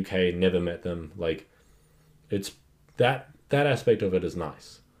live in the UK, never met them. Like, it's that aspect of it is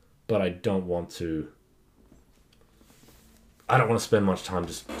nice. But I don't want to spend much time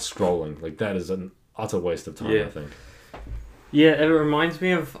just scrolling. Like, that is an utter waste of time, I think. Yeah, it reminds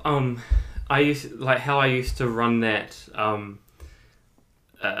me of how I used to run that.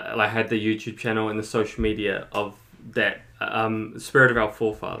 I had the YouTube channel and the social media of that Spirit of Our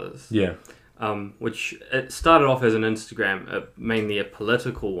Forefathers. Yeah. Which it started off as an Instagram, mainly a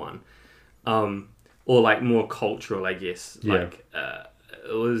political one, or like more cultural, I guess. Yeah. Like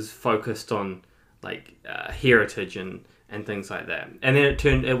it was focused on like heritage and things like that, and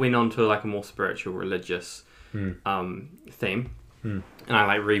then it went on to like a more spiritual, religious theme, and I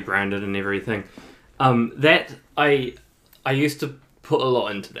like rebranded and everything. That I used to put a lot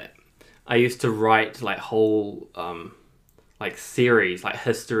into that. I used to write like whole like series, like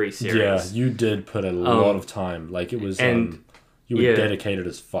history series. Yeah, you did put a lot of time. Like, it was you were dedicated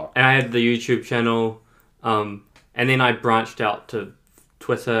as fuck. And I had the YouTube channel, and then I branched out to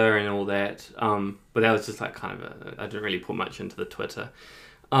Twitter and all that. But that was just like kind of I didn't really put much into the Twitter.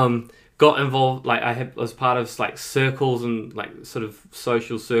 Got involved, like I was part of like circles and like sort of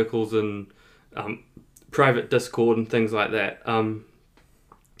social circles and private Discord and things like that.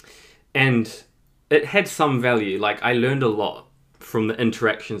 And it had some value. Like, I learned a lot from the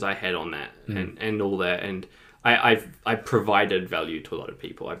interactions I had on that and all that. And I provided value to a lot of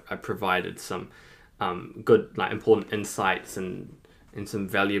people. I provided some good, like, important insights and some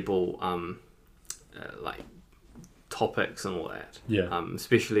valuable like topics and all that. Yeah.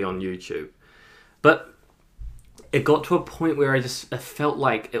 Especially on YouTube. But it got to a point where I felt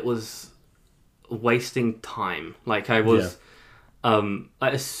like it was wasting time. Like, I was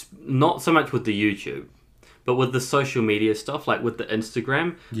not so much with the YouTube, but with the social media stuff, like with the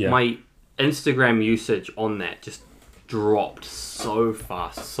Instagram. My Instagram usage on that just dropped so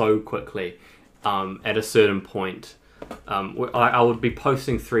fast, so quickly. At a certain point, I would be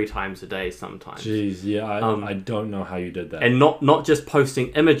posting 3 times a day sometimes. Jeez, yeah, I don't know how you did that. And not just posting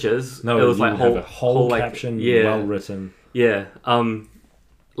images. No, it was like a whole caption, well written. Yeah.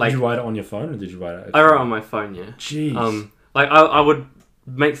 Like, did you write it on your phone, or did you write it? I wrote it on my phone. Yeah. Jeez. Like, I would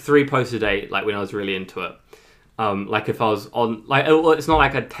make 3 posts a day, like, when I was really into it. Like, if I was on, like, it's not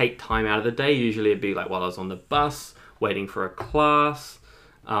like I'd take time out of the day. Usually it'd be like while I was on the bus, waiting for a class,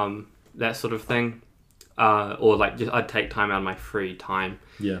 that sort of thing. Or like, just I'd take time out of my free time.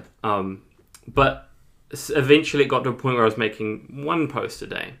 Yeah. But eventually it got to a point where I was making 1 post a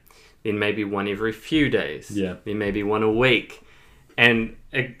day, then maybe 1 every few days, then maybe 1 a week, and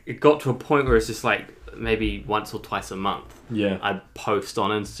it got to a point where it's just like maybe once or twice a month. Yeah. I'd post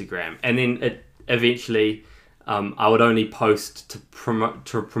on Instagram, and then it eventually I would only post to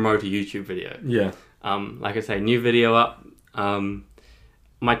promote a YouTube video. Yeah. Like I say, new video up.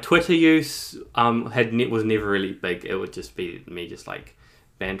 My Twitter use was never really big. It would just be me just like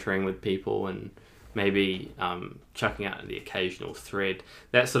bantering with people and maybe chucking out the occasional thread,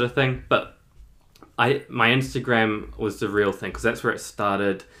 that sort of thing. But my Instagram was the real thing, because that's where it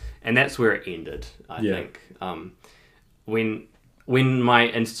started and that's where it ended, I think. When my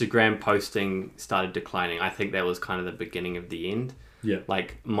Instagram posting started declining, I think that was kind of the beginning of the end. Yeah.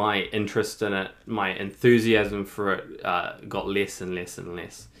 Like, my interest in it, my enthusiasm for it got less and less and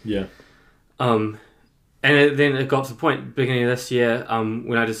less. Yeah. And then it got to the point, beginning of this year,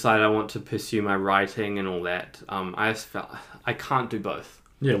 when I decided I want to pursue my writing and all that, I just felt I can't do both.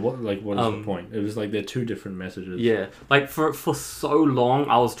 Yeah, what is the point? It was like they're two different messages. Yeah. Like, for so long,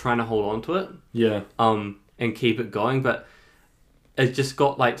 I was trying to hold on to it. Yeah. And keep it going, but it just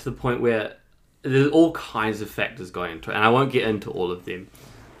got, like, to the point where there's all kinds of factors going into it, and I won't get into all of them.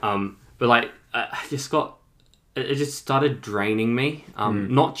 But, like, I just got... It just started draining me,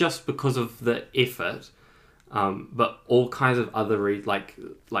 not just because of the effort, but all kinds of other like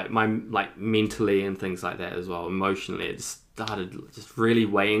mentally and things like that as well, emotionally. It just started just really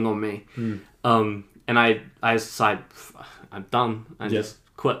weighing on me, and I decided I'm done and just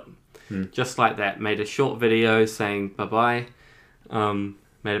quit, just like that. Made a short video saying bye bye,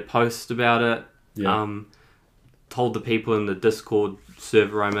 made a post about it, told the people in the Discord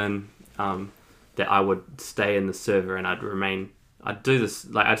server I'm in that I would stay in the server and I'd do this,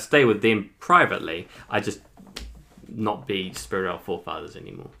 like, I'd stay with them privately. I'd just not be Spirit Realm Forefathers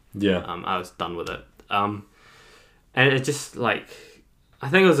anymore. Yeah. I was done with it. And it just, like, I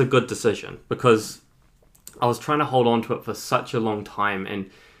think it was a good decision, because I was trying to hold on to it for such a long time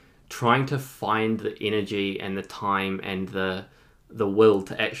and trying to find the energy and the time and the will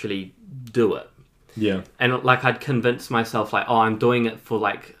to actually do it. Yeah. And, like, I'd convinced myself, like, oh, I'm doing it for,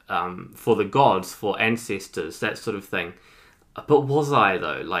 like, for the gods, for ancestors, that sort of thing. But was I,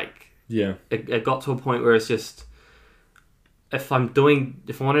 though? Like, yeah, it got to a point where it's just, if I want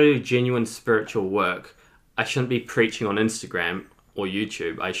to do genuine spiritual work, I shouldn't be preaching on Instagram or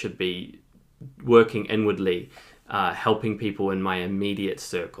YouTube. I should be working inwardly, helping people in my immediate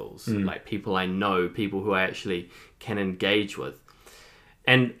circles, like people I know, people who I actually can engage with.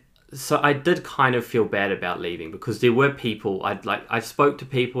 And so I did kind of feel bad about leaving, because there were people I spoke to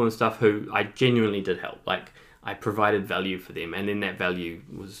people and stuff who I genuinely did help. Like, I provided value for them, and then that value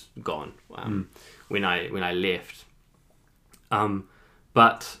was gone when I left.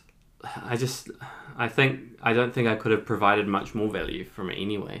 But I don't think I could have provided much more value from it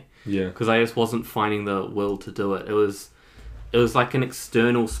anyway. Yeah. Because I just wasn't finding the will to do it. It was like an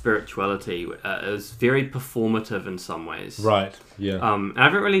external spirituality. It was very performative in some ways. Right. Yeah. And I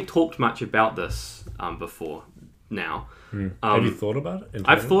haven't really talked much about this before now. Have you thought about it?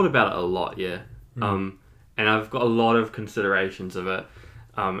 I've thought about it a lot, yeah. And I've got a lot of considerations of it,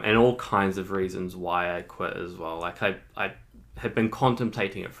 and all kinds of reasons why I quit as well. Like, I had been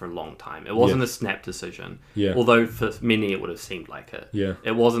contemplating it for a long time. It wasn't a snap decision. Yeah. Although for many it would have seemed like it. Yeah.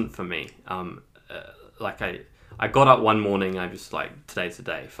 It wasn't for me. Like, I got up one morning, I was like, today's the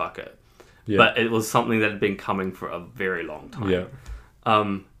day, fuck it. Yeah. But it was something that had been coming for a very long time. Yeah.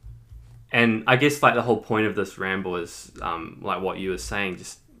 And I guess, like, the whole point of this ramble is, like what you were saying,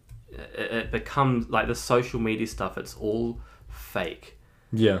 just it becomes like the social media stuff. It's all fake.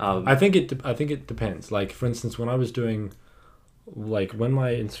 Yeah. I think it depends. Like, for instance, when I was doing, like, when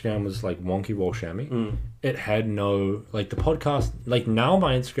my Instagram was like Wonky Walshami, it had no, like, the podcast. Like, now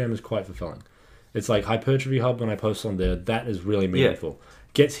my Instagram is quite fulfilling. It's like Hypertrophy Hub, when I post on there, that is really meaningful. Yeah.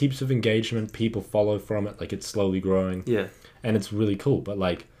 Gets heaps of engagement, people follow from it, like, it's slowly growing. Yeah. And it's really cool. But,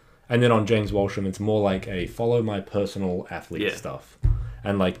 like, and then on James Walsham, it's more like a follow my personal athlete stuff.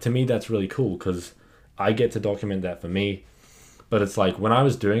 And, like, to me, that's really cool, because I get to document that for me. But it's like, when I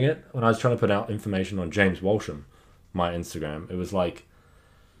was doing it, when I was trying to put out information on James Walsham, my Instagram, it was like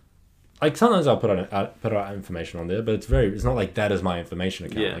sometimes I'll put out information on there, but it's not like that is my information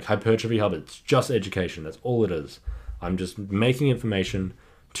account. Yeah. Like, Hypertrophy Hub, it's just education. That's all it is. I'm just making information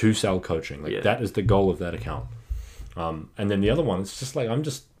to sell coaching. Like, that is the goal of that account. And then the other one, it's just like, I'm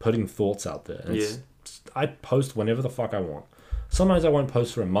just putting thoughts out there. And I post whenever the fuck I want. Sometimes I won't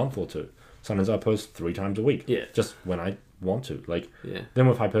post for a month or two. Sometimes I post 3 times a week. Yeah. Just when I want to. Like, then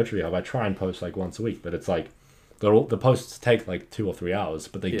with Hypertrophy Hub, I try and post like once a week, but it's like, the posts take like 2 or 3 hours,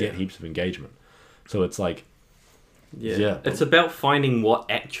 but they get heaps of engagement. So it's like, it's about finding what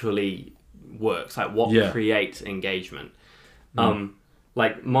actually works, like what creates engagement.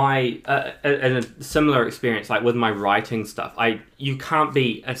 Like, my in a similar experience, like with my writing stuff, you can't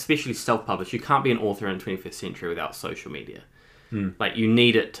be, especially self-published, you can't be an author in the 21st century without social media. Like, you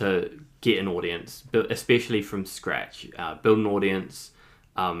need it to get an audience, especially from scratch. Build an audience,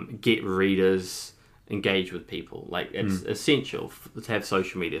 get readers, engage with people. Like it's essential to have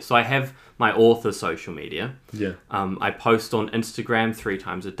social media. So I have my author social media. Yeah. I post on Instagram 3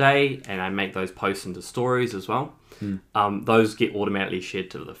 times a day, and I make those posts into stories as well. Those get automatically shared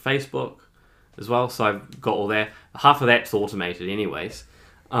to the Facebook as well. So I've got all that. Half of that's automated anyways.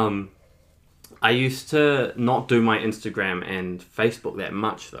 I used to not do my Instagram and Facebook that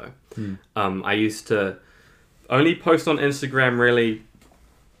much though. I used to only post on Instagram really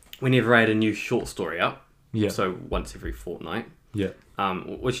whenever I had a new short story up. Yeah. So once every fortnight. Yeah.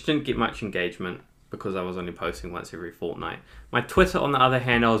 Which didn't get much engagement because I was only posting once every fortnight. My Twitter, on the other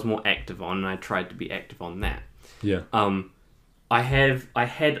hand, I was more active on, and I tried to be active on that. Yeah. I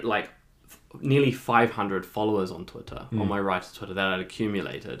had like nearly 500 followers on Twitter, on my writer's Twitter, that I'd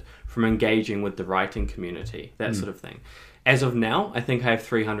accumulated from engaging with the writing community, that sort of thing. As of now, I think I have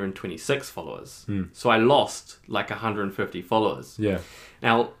 326 followers. So I lost like 150 followers. Yeah.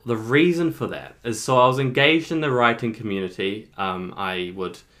 Now, the reason for that is, so I was engaged in the writing community. I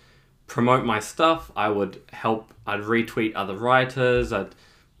would promote my stuff. I'd retweet other writers. I'd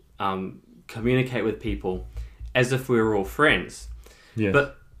communicate with people as if we were all friends. Yeah.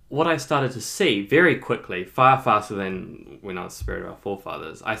 But what I started to see very quickly, far faster than when I was Spirit of Our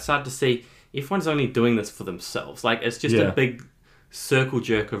Forefathers, I started to see everyone's only doing this for themselves. Like, it's just a big circle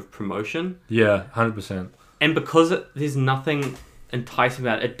jerk of promotion. Yeah, 100%. And because there's nothing enticing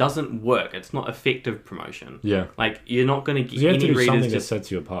about it, it doesn't work. It's not effective promotion. Yeah. Like, you're not going to get You have any to do readers something just... that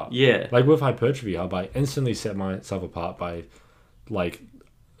sets you apart. Yeah. Like with Hypertrophy Hub, I instantly set myself apart by, like,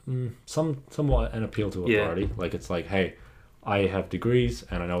 somewhat an appeal to authority. Like, it's like, hey, I have degrees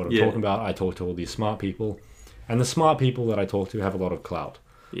and I know what I'm talking about. I talk to all these smart people. And the smart people that I talk to have a lot of clout.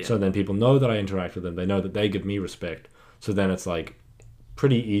 Yeah. So then people know that I interact with them. They know that they give me respect. So then it's like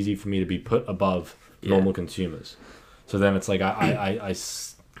pretty easy for me to be put above normal consumers. So then it's like I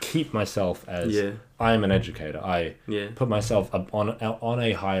keep myself as I am an educator. I put myself up on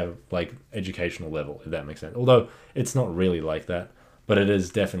a higher like educational level, if that makes sense. Although it's not really like that, but it is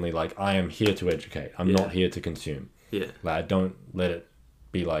definitely like I am here to educate. I'm not here to consume. Yeah. Like, I don't let it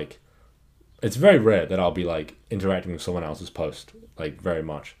be like... It's very rare that I'll be like interacting with someone else's post, like very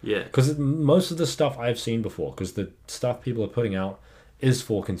much. Yeah. Because most of the stuff I've seen before, because the stuff people are putting out is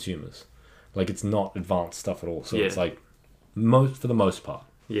for consumers. Like, it's not advanced stuff at all. So it's like for the most part.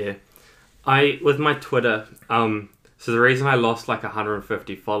 Yeah. With my Twitter, so the reason I lost like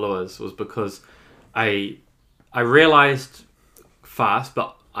 150 followers was because I realized fast,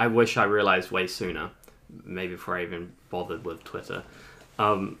 but I wish I realized way sooner, maybe before I even bothered with Twitter.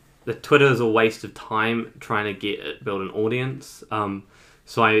 The Twitter is a waste of time trying to build an audience.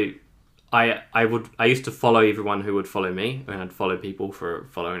 So I used to follow everyone who would follow me, and I'd follow people for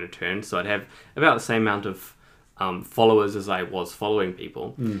following a turn. So I'd have about the same amount of followers as I was following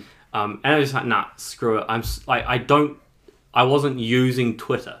people. And I was like, nah, screw it. I wasn't using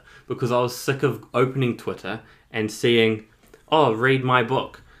Twitter because I was sick of opening Twitter and seeing, oh, read my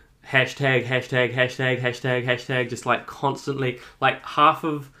book. Hashtag, just like constantly, like half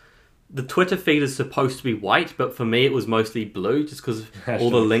of the Twitter feed is supposed to be white, but for me it was mostly blue just because of all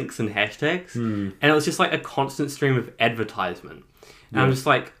the links and hashtags. And it was just like a constant stream of advertisement. And I'm just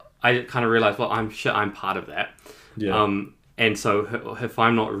like, I kind of realized, well, I'm part of that. Yeah. And so if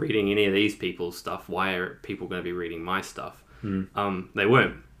I'm not reading any of these people's stuff, why are people going to be reading my stuff? They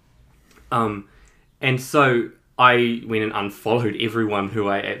weren't. And so I went and unfollowed everyone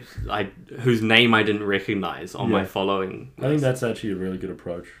whose name I didn't recognize on my following list. I think that's actually a really good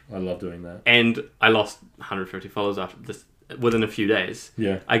approach. I love doing that. And I lost 150 followers after this within a few days.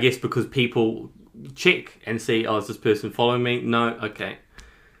 Yeah. I guess because people check and see, oh, is this person following me? No, okay.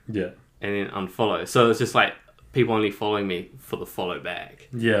 Yeah. And then unfollow. So it's just like people only following me for the follow back.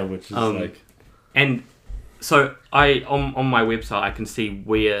 Yeah, which is like... And so on my website, I can see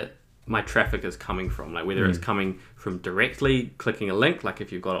where my traffic is coming from, like whether it's coming from directly clicking a link, like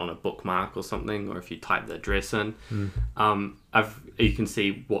if you've got it on a bookmark or something, or if you type the address in. You can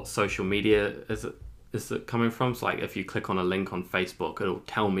see what social media is it coming from. So like if you click on a link on Facebook, it'll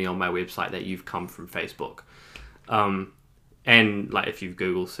tell me on my website that you've come from Facebook. And like if you've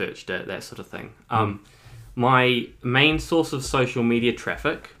Google searched it, that sort of thing. My main source of social media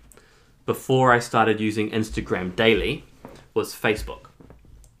traffic before I started using Instagram daily was Facebook.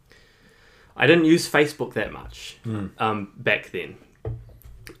 I didn't use Facebook that much back then.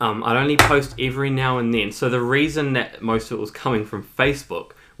 I'd only post every now and then. So the reason that most of it was coming from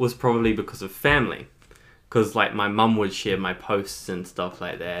Facebook was probably because of family. Because like my mum would share my posts and stuff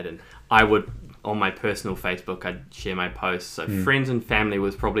like that. And I would, on my personal Facebook, I'd share my posts. So friends and family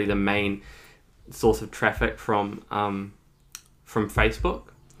was probably the main source of traffic from Facebook.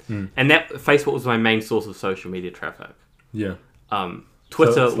 and that Facebook was my main source of social media traffic. Yeah.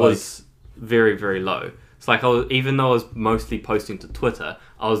 Twitter was very, very low. It's like even though I was mostly posting to Twitter,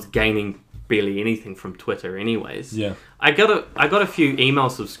 I was gaining barely anything from Twitter anyways. Yeah. I got a few email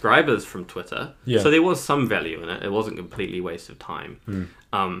subscribers from Twitter. Yeah. So there was some value in it. It wasn't completely a waste of time.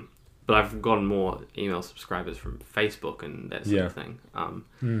 But I've gotten more email subscribers from Facebook and that sort of thing.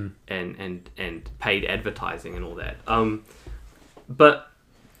 And paid advertising and all that. But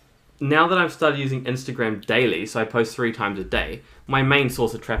now that I've started using Instagram daily, so I post 3 times a day, my main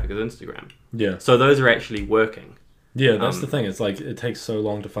source of traffic is Instagram. Yeah. So those are actually working. Yeah, that's the thing. It's like it takes so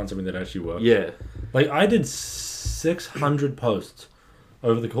long to find something that actually works. Yeah. Like I did 600 posts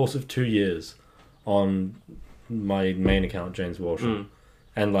over the course of 2 years on my main account, James Walsham.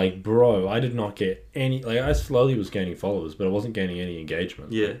 And like, bro, I did not get any... Like, I slowly was gaining followers, but I wasn't gaining any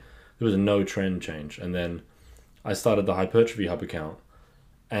engagement. Yeah. There was no trend change. And then I started the Hypertrophy Hub account.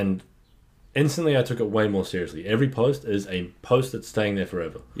 And instantly I took it way more seriously. Every post is a post that's staying there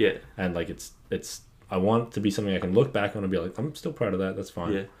forever. Yeah. And like, it's I want it to be something I can look back on and be like, I'm still proud of that. That's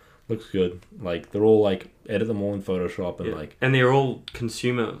fine. Yeah. Looks good. Like, they're all like, edit them all in Photoshop and like... And they're all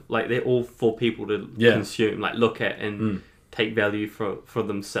consumer... Like, they're all for people to consume, like, look at and... take value for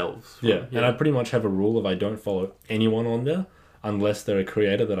themselves. And I pretty much have a rule of I don't follow anyone on there unless they're a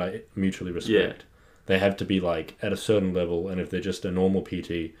creator that I mutually respect. They have to be like at a certain level, and if they're just a normal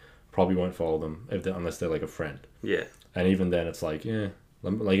PT, probably won't follow them unless they're like a friend. Yeah. And even then, it's like,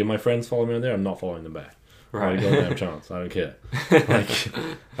 like if my friends follow me on there, I'm not following them back. Right. I don't have a chance. I don't care. Like,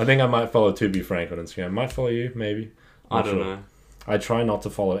 I think I might follow To Be Frank on Instagram. I might follow you, maybe. I don't know. I try not to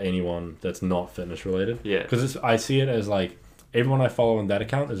follow anyone that's not fitness related. Yeah. Because I see it as like, everyone I follow on that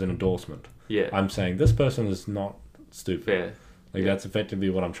account is an endorsement. Yeah. I'm saying this person is not stupid. Fair. Like, that's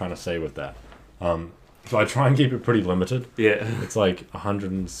effectively what I'm trying to say with that. So I try and keep it pretty limited. Yeah. It's like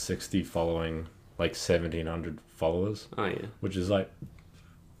 160 following, like 1,700 followers. Oh, yeah. Which is like...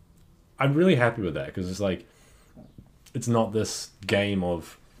 I'm really happy with that, because it's like... It's not this game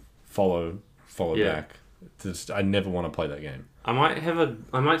of follow back. I never want to play that game. I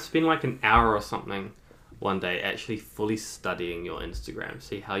might spend like an hour or something one day actually fully studying your Instagram,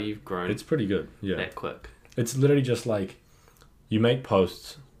 see how you've grown. It's pretty good, that quick. It's literally just like you make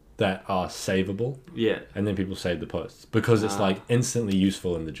posts that are savable, and then people save the posts because it's like instantly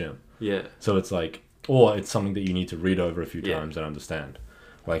useful in the gym. So it's like, or it's something that you need to read over a few times and understand.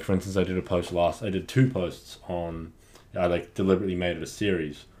 Like, for instance, I did 2 posts on, I like deliberately made it a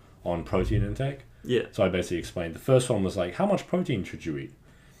series on protein intake. So I basically explained, the first one was like, how much protein should you eat?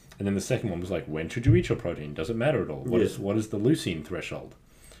 And then the second one was like, when should you eat your protein? Does it matter at all? What is the leucine threshold?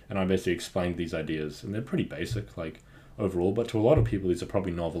 And I basically explained these ideas, and they're pretty basic, like, overall, but to a lot of people, these are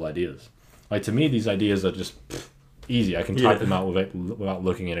probably novel ideas. Like, to me, these ideas are just easy. I can type them out without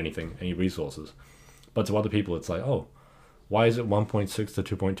looking at any resources. But to other people, it's like, oh, why is it 1.6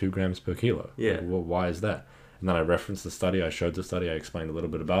 to 2.2 grams per kilo? Like, well, why is that? And then I referenced the study, I showed the study, I explained a little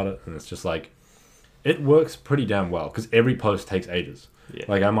bit about it, and it's just like, it works pretty damn well, because every post takes ages.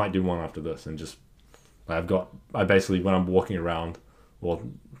 Like, I might do one after this, and just, I basically, when I'm walking around or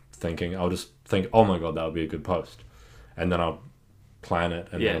thinking, I'll just think, oh my god, that would be a good post. And then I'll plan it,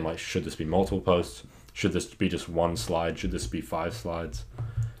 and then I'm like, should this be multiple posts? Should this be just one slide? Should this be 5 slides?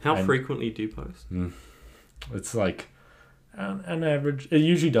 How frequently do you post? It's like an average. It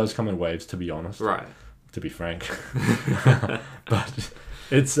usually does come in waves, to be honest. Right. To be frank. But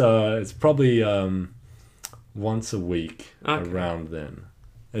it's probably once a week around then.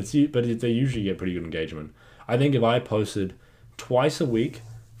 They usually get pretty good engagement. I think if I posted twice a week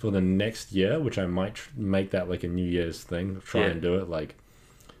for the next year, which I might make that like a New Year's thing, try and do it, like,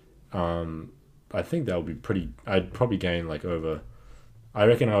 I think that would be pretty. I'd probably gain like I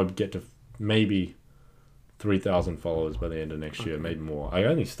reckon I would get to maybe 3,000 followers by the end of next year, maybe more. I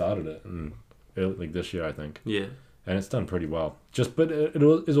only started it like this year, I think. Yeah. And it's done pretty well. But it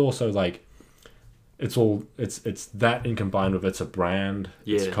is also like, it's that in combined with it's a brand,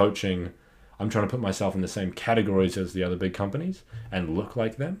 it's coaching. I'm trying to put myself in the same categories as the other big companies and look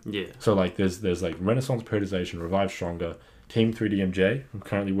like them. Yeah. So like there's like Renaissance Periodization, Revive Stronger, Team 3DMJ. I'm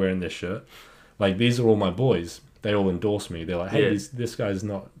currently wearing this shirt. Like, these are all my boys. They all endorse me. They're like, hey, this guy's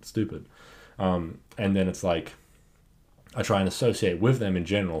not stupid. And then it's like, I try and associate with them in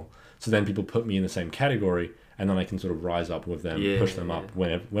general. So then people put me in the same category, and then I can sort of rise up with them, push them up.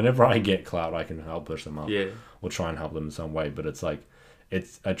 Whenever I get clout, I can help push them up, or try and help them in some way. But it's like,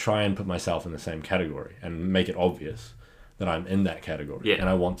 I try and put myself in the same category and make it obvious that I'm in that category, and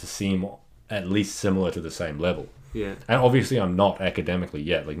I want to seem at least similar to the same level. Yeah. And obviously, I'm not academically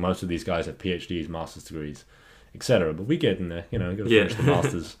yet. Like, most of these guys have PhDs, master's degrees etc. But we get in there, got to finish the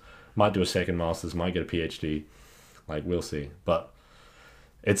masters. Might do a second masters, might get a PhD. Like, we'll see. But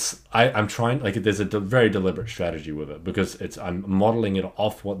I'm trying, like, there's a very deliberate strategy with it, because I'm modeling it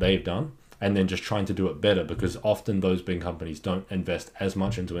off what they've done and then just trying to do it better, because often those big companies don't invest as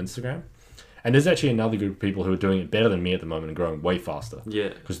much into Instagram. And there's actually another group of people who are doing it better than me at the moment and growing way faster. Yeah.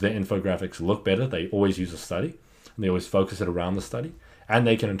 Because their infographics look better. They always use a study, and they always focus it around the study, and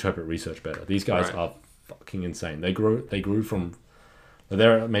they can interpret research better. These guys are fucking insane. They grew from,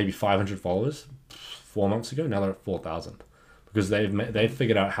 they're at maybe 500 followers 4 months ago. Now they're at 4,000, because they've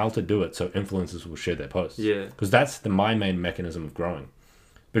figured out how to do it so influencers will share their posts. Yeah. Because that's my main mechanism of growing.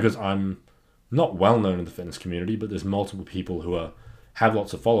 Because I'm not well known in the fitness community, but there's multiple people who have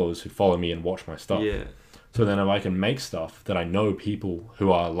lots of followers who follow me and watch my stuff. Yeah. So then if I can make stuff that I know people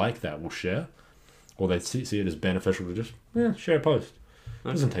who are like that will share, or they see it as beneficial to just share a post. It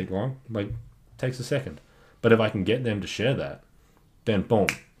doesn't take long. Like, takes a second. But if I can get them to share that, then boom,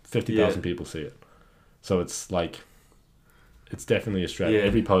 50,000 people see it. So it's like, it's definitely a strategy. Yeah.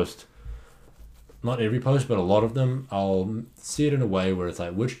 Every post, not every post, but a lot of them, I'll see it in a way where it's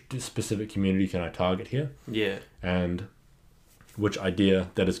like, which specific community can I target here? Yeah. And which idea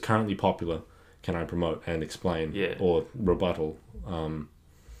that is currently popular can I promote and explain or rebuttal?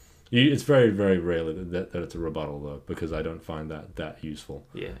 It's very, very rare that it's a rebuttal, though, because I don't find that useful.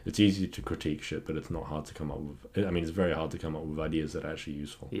 Yeah. It's easy to critique shit, but it's not hard to come up with. I mean, it's very hard to come up with ideas that are actually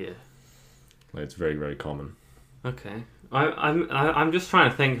useful. Yeah. Like, it's very, very common. Okay. I'm just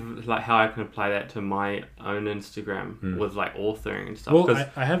trying to think of, like, how I can apply that to my own Instagram with, like, authoring and stuff. Well,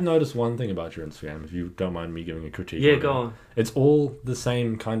 I have noticed one thing about your Instagram, if you don't mind me giving a critique. Yeah, go on. It's all the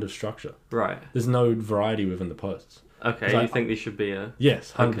same kind of structure. Right. There's no variety within the posts. Okay, you think there should be a...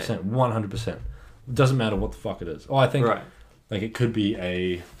 Yes, 100%, 100%. It doesn't matter what the fuck it is. Oh, I think, like, it could be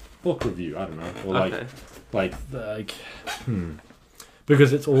a book review, I don't know. Or,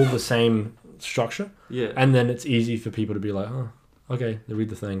 because it's all the same structure. Yeah. And then it's easy for people to be like, oh, okay, they read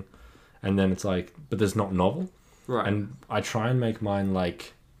the thing. And then it's like, but there's not novel. Right. And I try and make mine,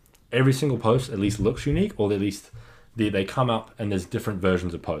 like, every single post at least looks unique, or at least they come up and there's different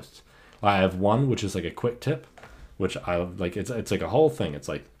versions of posts. I have one which is like a quick tip, which I like. It's like a whole thing. It's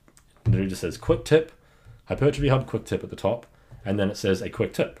like, it just says quick tip, hypertrophy hub quick tip at the top, and then it says a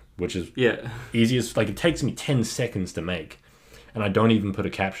quick tip, which is easiest. Like, it takes me 10 seconds to make, and I don't even put a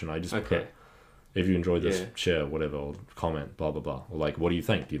caption. I just put, if you enjoyed this, share, whatever, or comment, blah blah blah, or like, what do you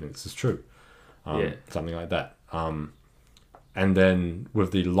think? Do you think this is true? Something like that. And then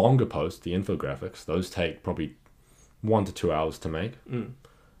with the longer posts, the infographics, those take probably 1 to 2 hours to make.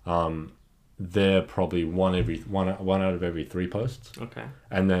 They're probably one out of every 3 posts. Okay.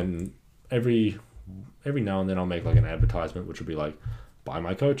 And then every now and then I'll make like an advertisement, which will be like, buy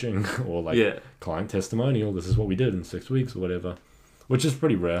my coaching, or like client testimonial. This is what we did in 6 weeks or whatever, which is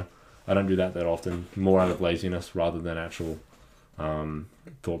pretty rare. I don't do that often, more out of laziness rather than actual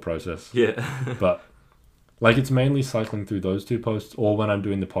thought process. Yeah. But like, it's mainly cycling through those 2 posts, or when I'm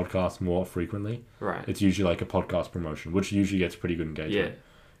doing the podcast more frequently. Right. It's usually like a podcast promotion, which usually gets pretty good engagement. Yeah.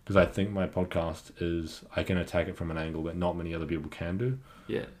 Because I think my podcast I can attack it from an angle that not many other people can do.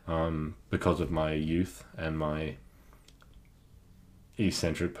 Yeah. Because of my youth and my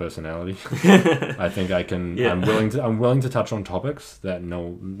eccentric personality. I think I can. Yeah. I'm willing to touch on topics that a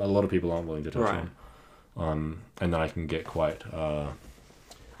lot of people aren't willing to touch on. And then I can get quite. I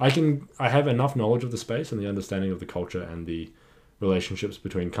have enough knowledge of the space and the understanding of the culture and the relationships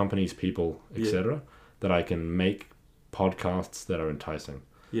between companies, people, etc., that I can make podcasts that are enticing.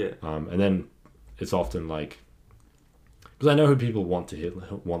 Yeah. And then it's often like, because I know who people want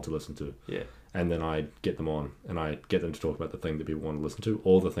to listen to. Yeah. And then I get them on, and I get them to talk about the thing that people want to listen to,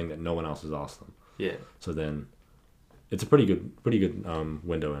 or the thing that no one else has asked them. Yeah. So then, it's a pretty good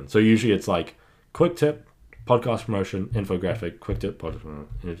window in. So usually it's like quick tip, podcast promotion, infographic, quick tip, podcast.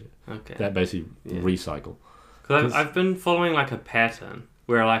 Okay. That basically recycle. Because I've been following like a pattern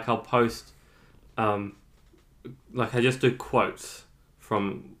where like I'll post, like I just do quotes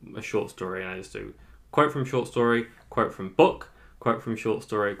from a short story, and I just do quote from short story, quote from book, quote from short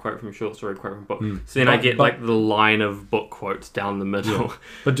story, quote from short story, quote from book. So then I get like the line of book quotes down the middle. Yeah.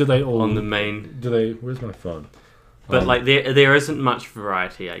 But do they all on the main? Where's my phone? But like there isn't much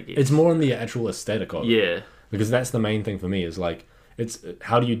variety, I guess. It's more in the actual aesthetic of it. Yeah. Because that's the main thing for me, is like, it's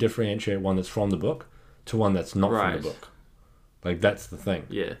how do you differentiate one that's from the book to one that's not from the book? Like, that's the thing.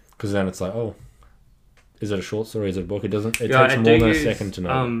 Yeah. Because then it's like, oh, is it a short story? Is it a book? It doesn't. It takes more than a second to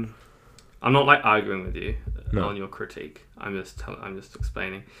know. I'm not like arguing with you on your critique. I'm just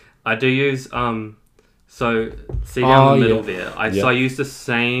explaining. I do use so see down the middle there. I use the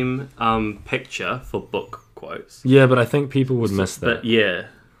same picture for book quotes. Yeah, but I think people would miss that. But yeah,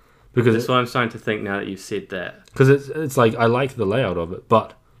 because that's what I'm starting to think now that you've said that. Because it's like, I like the layout of it,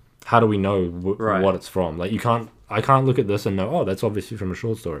 but how do we know what it's from? Like, I can't look at this and know, oh, that's obviously from a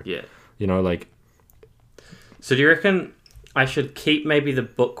short story. Yeah. You know, like... So do you reckon I should keep maybe the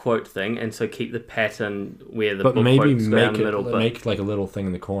book quote thing, and so keep the pattern where the book quotes go down the middle? But make like a little thing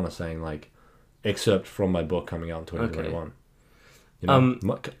in the corner saying, like, excerpt from my book coming out in 2021. Okay. You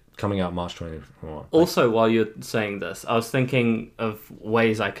know, coming out March 2021. Also, while you're saying this, I was thinking of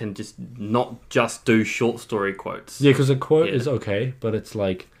ways I can just not just do short story quotes. Yeah, because a quote is okay, but it's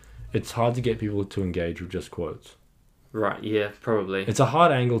like, it's hard to get people to engage with just quotes. Right, yeah, probably. It's a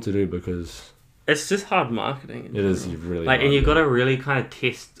hard angle to do because... It's just hard marketing. It is really like, hard. and you've got to really kind of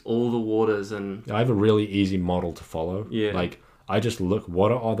test all the waters and... I have a really easy model to follow. Yeah. Like, I just look,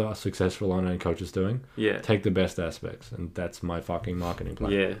 what are other successful online coaches doing? Yeah. Take the best aspects, and that's my fucking marketing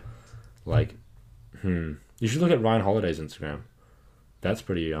plan. Yeah. Like, you should look at Ryan Holiday's Instagram. That's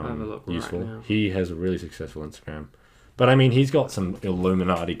pretty useful. Right, he has a really successful Instagram. But I mean, he's got some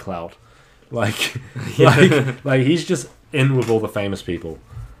Illuminati clout. Like, like he's just in with all the famous people.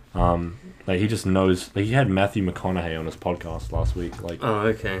 Like, he just knows. Like, he had Matthew McConaughey on his podcast last week. Like, oh,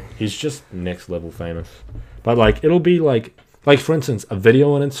 okay. He's just next level famous. But like, it'll be like for instance, a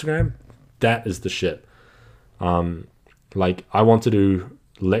video on Instagram. That is the shit. Like, I want to do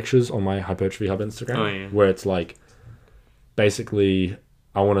lectures on my Hypertrophy Hub Instagram, where it's like, basically,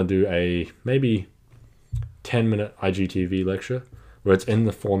 I want to do a maybe 10-minute IGTV lecture where it's in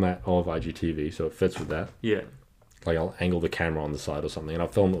the format of IGTV, so it fits with that. Yeah. Like, I'll angle the camera on the side or something, and I'll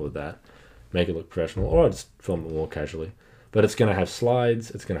film it with that, make it look professional, or I'll just film it more casually. But it's going to have slides,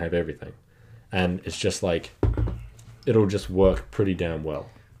 it's going to have everything. And it's just like, it'll just work pretty damn well.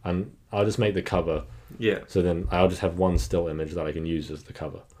 And I'll just make the cover. Yeah. So then I'll just have one still image that I can use as the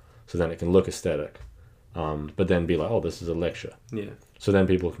cover. So then it can look aesthetic. But then be like, oh, this is a lecture. Yeah. So then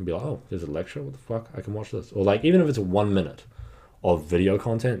people can be like, oh, there's a lecture? What the fuck? I can watch this. Or like, even if it's 1 minute of video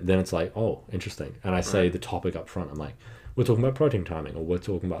content, then it's like, oh, interesting. And I say the topic up front. I'm like, we're talking about protein timing, or we're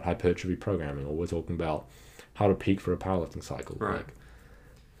talking about hypertrophy programming, or we're talking about how to peak for a powerlifting cycle. Right. Like,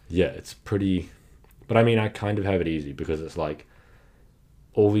 yeah, it's pretty... But I mean, I kind of have it easy because it's like,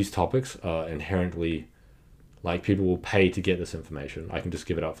 all these topics are inherently... Like, people will pay to get this information. I can just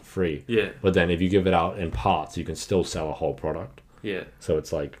give it out for free. Yeah. But then if you give it out in parts, you can still sell a whole product. Yeah. So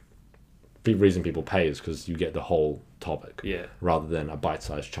it's like, the reason people pay is because you get the whole topic. Yeah. Rather than a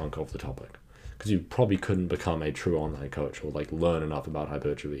bite-sized chunk of the topic. Because you probably couldn't become a true online coach or like learn enough about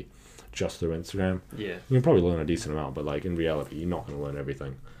hypertrophy just through Instagram. Yeah. You can probably learn a decent amount, but like in reality, you're not going to learn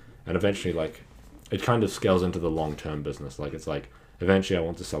everything. And eventually, like, it kind of scales into the long-term business. Like, it's like, eventually I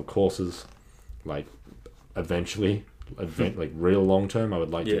want to sell courses. Like, eventually, like real long-term, I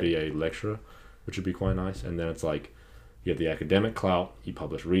would like to be a lecturer, which would be quite nice. And then it's like, you get the academic clout, you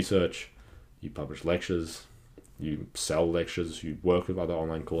publish research, you publish lectures, you sell lectures, you work with other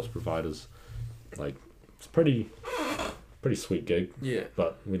online course providers. Like, it's pretty sweet gig. Yeah.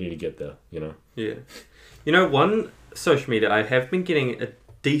 But we need to get there, you know? Yeah. You know, one social media I have been getting a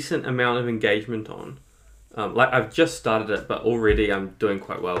decent amount of engagement on, like I've just started it, but already I'm doing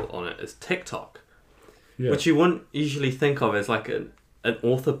quite well on it, is TikTok. Yeah. Which you wouldn't usually think of as like an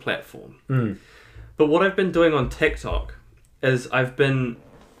author platform. Mm. But what I've been doing on TikTok is I've been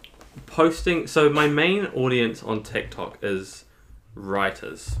posting... So my main audience on TikTok is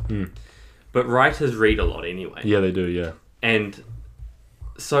writers. Mm. But writers read a lot anyway. Yeah, they do, yeah. And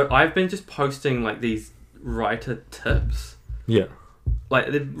so I've been just posting like these writer tips. Yeah.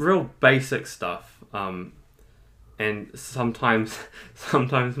 Like the real basic stuff. And sometimes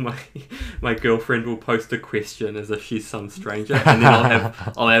my girlfriend will post a question as if she's some stranger, and then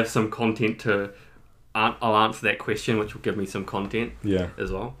I'll have some content to... I'll answer that question, which will give me some content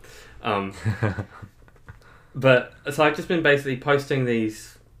as well. But so I've just been basically posting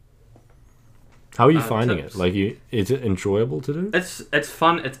these... How are you finding tips. It? Like, is it enjoyable to do? It's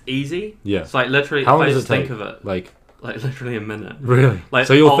fun. It's easy. Yeah. It's like literally. How long if I does just it think take? of it, like literally a minute. Really? Like,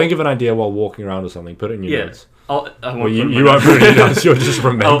 so you'll think of an idea while walking around or something. Put it in your notes. You won't put it in your notes. You'll just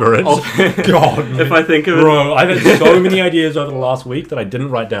remember it. God. Man. If I think of it, bro, I've had so many ideas over the last week that I didn't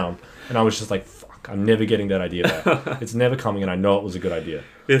write down, and I was just like, "Fuck, I'm never getting that idea back. It's never coming," and I know it was a good idea.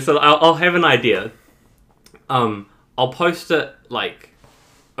 Yeah. So I'll have an idea. I'll post it like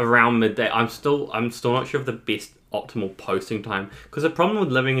around midday. I'm still not sure of the best optimal posting time, because the problem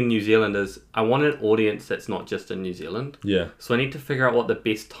with living in New Zealand is I want an audience that's not just in New Zealand. Yeah. So I need to figure out what the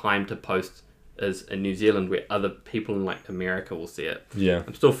best time to post is in New Zealand, where other people in like America will see it. Yeah.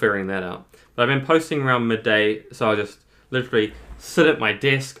 I'm still figuring that out. But I've been posting around midday, so I just literally sit at my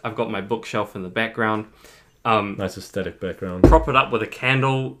desk. I've got my bookshelf in the background, Nice aesthetic background. Prop it up with a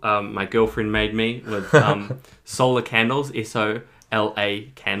candle. My girlfriend made me with solar candles. SOLA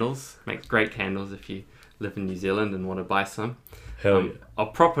candles. Makes great candles if you live in New Zealand and want to buy some. Hell yeah. I'll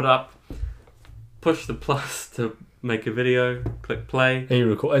prop it up, push the plus to make a video, click play. And you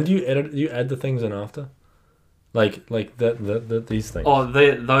record. And do you edit? Do you add the things in after? Like these things. Oh,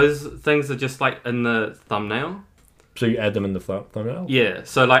 those things are just like in the thumbnail. So you add them in the thumbnail? Yeah.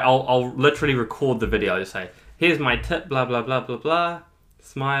 So like I'll literally record the video. Say, here's my tip. Blah blah blah blah blah.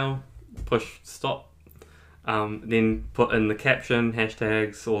 Smile. Push stop. Then put in the caption,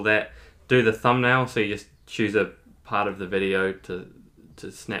 hashtags, all that. Do the thumbnail. So you just choose a part of the video to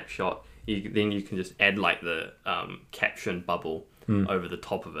snapshot. Then you can just add like the caption bubble over the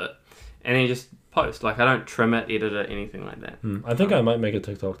top of it, and then you just post. Like I don't trim it, edit it, anything like that. I think I might make a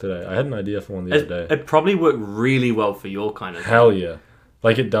TikTok today. I had an idea for one the other day. It probably worked really well for your kind of Hell thing. yeah.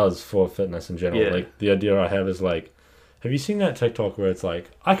 Like it does for fitness in general. Yeah. Like the idea I have is like, have you seen that TikTok where it's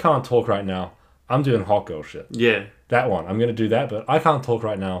like, I can't talk right now, I'm doing hot girl shit. Yeah. That one. I'm going to do that, but I can't talk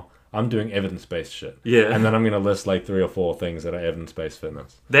right now, I'm doing evidence-based shit. Yeah. And then I'm going to list like 3 or 4 things that are evidence-based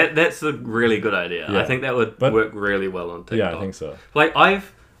fitness. That's a really good idea. Yeah. I think that would work really well on TikTok. Yeah, I think so. Like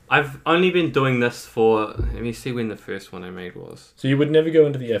I've only been doing this for, let me see when the first one I made was. So you would never go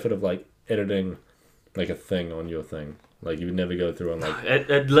into the effort of like editing like a thing on your thing? Like you would never go through and like...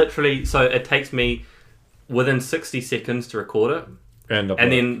 It literally, so it takes me within 60 seconds to record it. And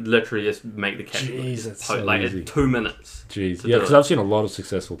then literally just make the caption. Jeez, that's so like easy. 2 minutes. Jeez. Yeah, because I've seen a lot of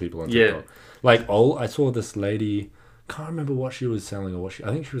successful people on TikTok. Yeah. Like, I saw this lady, can't remember what she was selling or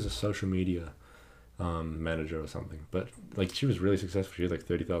I think she was a social media manager or something. But like she was really successful. She had like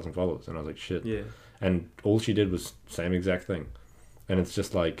 30,000 followers. And I was like, shit. Yeah. And all she did was same exact thing. And it's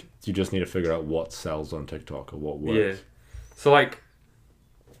just like, you just need to figure out what sells on TikTok or what works. Yeah. So like,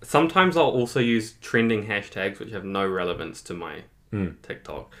 sometimes I'll also use trending hashtags which have no relevance to my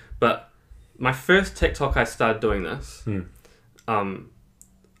TikTok. But my first TikTok I started doing this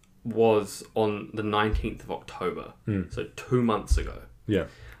was on the 19th of October. So 2 months ago. Yeah.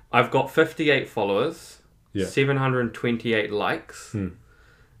 I've got 58 followers, Yeah. 728 likes,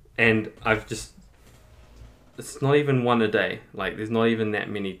 and I've just... It's not even one a day. Like, there's not even that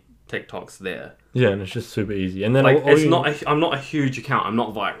many TikToks there. Yeah, and it's just super easy. And then like, I'm not a huge account. I'm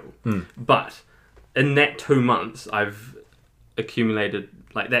not viral. But in that 2 months, I've accumulated,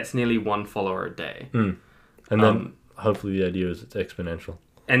 like, that's nearly 1 follower a day. And then hopefully the idea is it's exponential.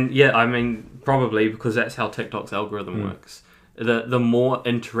 And yeah, I mean, probably because that's how TikTok's algorithm works. The more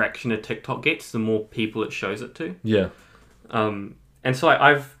interaction a TikTok gets, the more people it shows it to. Yeah. And so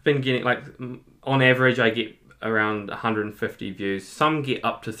I've been getting, like, on average, I get around 150 views. Some get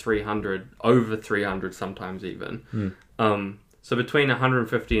up to 300, over 300 sometimes even. So between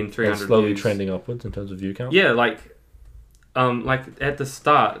 150 and 300 and slowly views, trending upwards in terms of view count? Yeah, like at the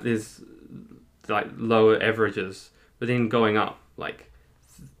start, there's like lower averages, but then going up, like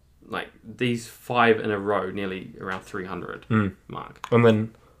these 5 in a row, nearly around 300 mark. And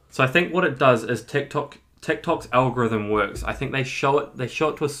then, so I think what it does is TikTok's algorithm works. I think they show it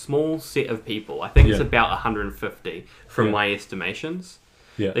to a small set of people. I think it's about 150 from my estimations.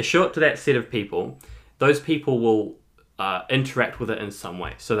 Yeah. They show it to that set of people. Those people will interact with it in some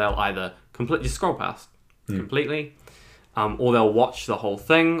way. So they'll either completely scroll past completely, or they'll watch the whole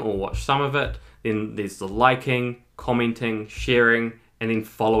thing or watch some of it. Then there's the liking, commenting, sharing, and then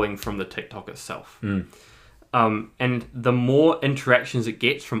following from the TikTok itself. And the more interactions it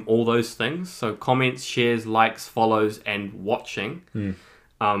gets from all those things, so comments, shares, likes, follows, and watching,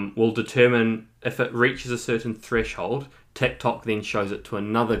 will determine if it reaches a certain threshold. TikTok then shows it to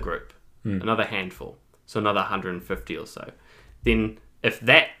another group, another handful, so another 150 or so. Then if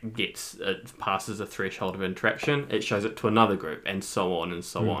that passes a threshold of interaction, it shows it to another group, and so on and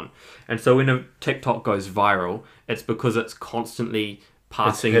so on. And so when a TikTok goes viral, it's because it's constantly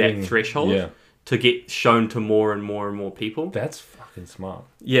passing that threshold to get shown to more and more and more people. That's fucking smart.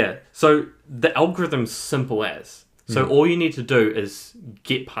 Yeah. So the algorithm's simple as. So all you need to do is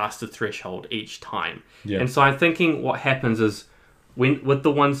get past the threshold each time. Yeah. And so I'm thinking what happens is with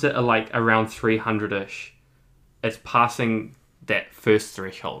the ones that are like around 300-ish, it's passing that first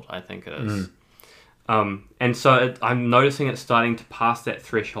threshold, I think it is. And so I'm noticing it starting to pass that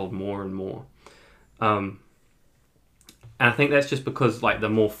threshold more and more. And I think that's just because like the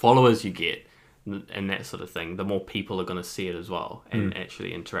more followers you get and that sort of thing, the more people are going to see it as well and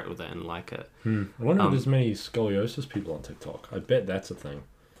actually interact with it and like it. I wonder if there's many scoliosis people on TikTok. I bet that's a thing.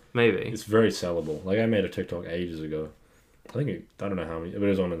 Maybe. It's very sellable. Like I made a TikTok ages ago. I don't know how many, but it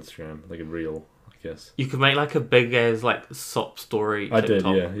was on Instagram, like a reel, I guess. You could make like a big as like sob story TikTok.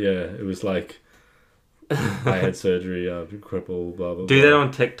 I did, yeah. It was like I had surgery, cripple, blah, blah, Do blah. that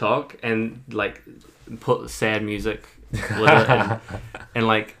on TikTok and, like, put sad music with it and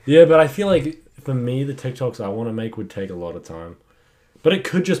like... Yeah, but I feel like, for me, the TikToks I want to make would take a lot of time. But it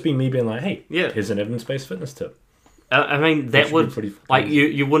could just be me being like, hey, here's an evidence-based fitness tip. I mean, that would... Like,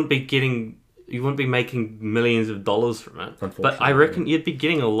 you wouldn't be getting... You wouldn't be making millions of dollars from it. But I reckon you'd be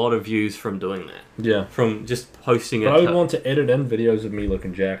getting a lot of views from doing that. Yeah. From just posting it. But I would want to edit in videos of me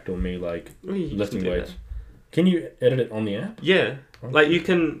looking jacked or me, like, lifting weights. Can you edit it on the app? Yeah. Okay. Like, you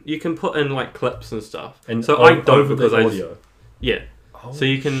can put in, like, clips and stuff. And so I don't because I... audio. Yeah. Oh, so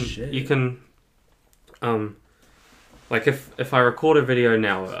you can... Like, if I record a video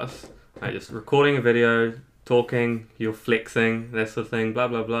now with us, like, just recording a video, talking, you're flexing, that sort of thing, blah,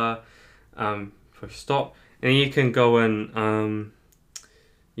 blah, blah. Push stop, and then you can go in.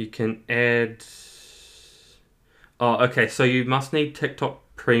 You can add. Oh, okay. So you must need TikTok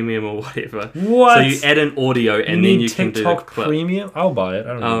Premium or whatever. What? So you add an audio, and then you can do TikTok Premium. I'll buy it.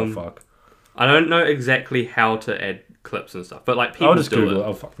 I don't give a fuck. I don't know exactly how to add clips and stuff, but like people I'll just do Google it.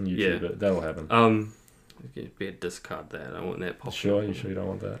 I'll fucking YouTube it. That'll happen. Be discard that. I don't want that popular. Sure, you don't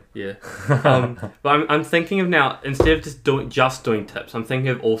want that? Yeah. But I'm thinking of now, instead of just doing tips, I'm thinking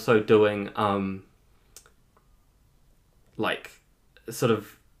of also doing like sort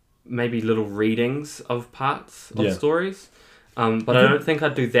of maybe little readings of parts of stories. But I don't think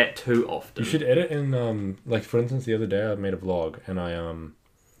I'd do that too often. You should edit in like, for instance, the other day I made a vlog and I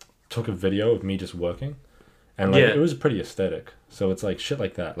took a video of me just working, and like it was pretty aesthetic. So it's like shit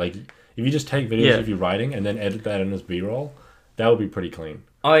like that. Like, if you just take videos of you writing and then edit that in as B-roll, that would be pretty clean.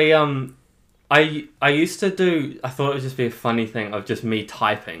 I used to do... I thought it would just be a funny thing of just me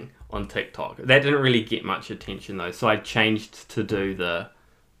typing on TikTok. That didn't really get much attention though, so I changed to do the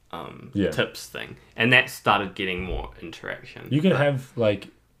tips thing, and that started getting more interaction. You could have like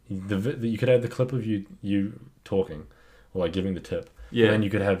you could have the clip of you talking or like giving the tip. Yeah. And then you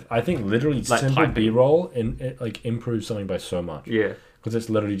could have, I think, literally like simple typing. B-roll and it like improves something by so much. Yeah. Because it's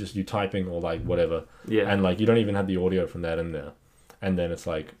literally just you typing or like whatever. Yeah. And like you don't even have the audio from that in there. And then it's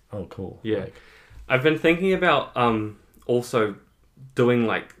like, oh, cool. Yeah. Like, I've been thinking about also doing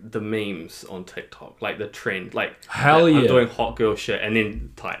like the memes on TikTok, like the trend. Like, hell yeah. I'm doing hot girl shit and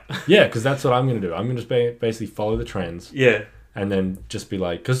then type. Yeah, because that's what I'm going to do. I'm going to just basically follow the trends. Yeah. And then just be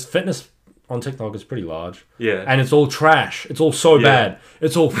like, because fitness on TikTok is pretty large. Yeah. And it's all trash. It's all so bad.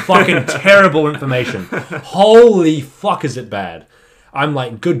 It's all fucking terrible information. Holy fuck is it bad. I'm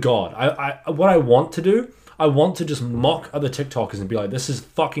like, good God. What I want to do, I want to just mock other TikTokers and be like, this is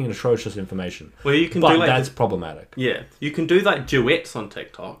fucking atrocious information. Well, you can do like that's problematic. Yeah. You can do like duets on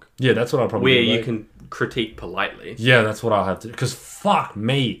TikTok. Yeah, that's what I'll probably do. Where you can critique politely. Yeah, that's what I'll have to do. Because fuck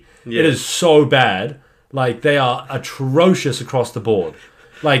me. Yeah. It is so bad. Like, they are atrocious across the board.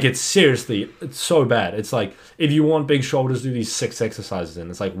 Like, it's so bad. It's like, if you want big shoulders, do these 6 exercises in.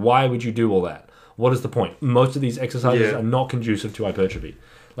 It's like, why would you do all that? What is the point? Most of these exercises are not conducive to hypertrophy.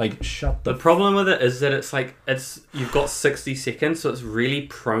 Like, shut the... The problem with it is that it's like, you've got 60 seconds, so it's really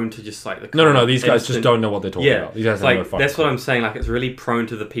prone to just like... the No, these guys just don't know what they're talking about. These guys like, have no fucking that's what I'm saying, like, it's really prone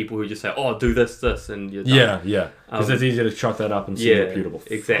to the people who just say, oh, do this, and you're done. Yeah. Because it's easier to chuck that up and see reputable.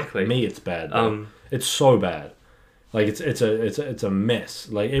 Exactly. Fuck me, it's bad. It's so bad. Like, it's a mess.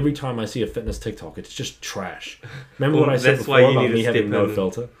 Like, every time I see a fitness TikTok, it's just trash. Remember what I said before about me having no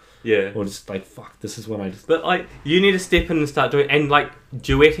filter? Yeah. Or just like, fuck, this is when I just... But like, you need to step in and start doing... And like,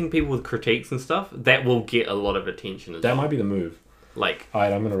 duetting people with critiques and stuff, that will get a lot of attention as well. That might be the move. Like...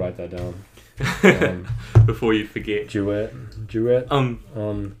 Alright, I'm going to write that down. Before you forget. Duet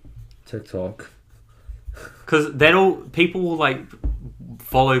on TikTok. Because people will like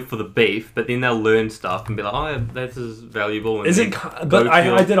follow for the beef, but then they'll learn stuff and be like, oh, this is valuable. And but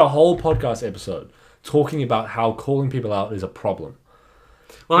I did a whole podcast episode talking about how calling people out is a problem.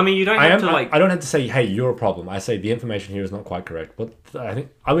 Well, I mean, you don't have to like... I don't have to say, hey, you're a problem. I say the information here is not quite correct. But I think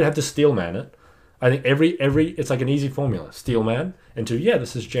I would have to steel man it. I think every it's like an easy formula. Steel man into,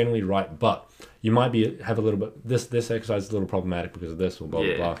 this is generally right, but you might have a little bit... This exercise is a little problematic because of this or blah,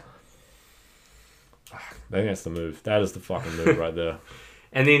 blah, blah. I think that's the move. That is the fucking move right there.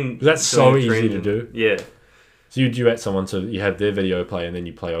 And then... That's so easy to do. Yeah. So you duet someone so you have their video play and then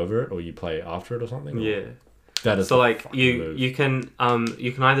you play over it or you play after it or something? Yeah. That is so like you can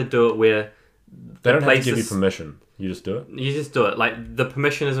either do it where they don't have to give you permission. You just do it. You just do it. Like the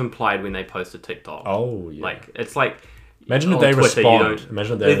permission is implied when they post a TikTok. Oh yeah. Like it's like imagine if they Twitter, respond.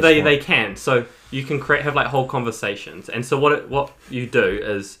 Imagine if they can. So you can have like whole conversations. And so what you do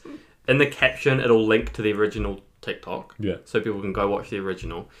is in the caption it'll link to the original TikTok. Yeah. So people can go watch the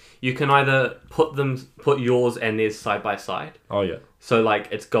original. You can either put yours and theirs side by side. Oh yeah. So like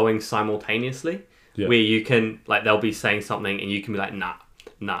it's going simultaneously. where you can like they'll be saying something and you can be like, nah,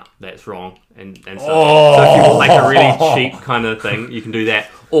 that's wrong, and so so if you want like a really cheap kind of thing, you can do that,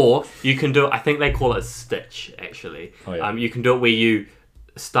 or you can do it. I think they call it a stitch actually. You can do it where you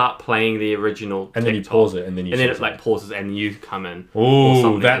start playing the original and then you pause it, and then it like pauses and you come in.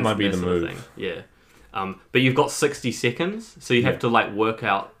 Oh, that might be the move. Yeah. But you've got 60 seconds, so you have to like work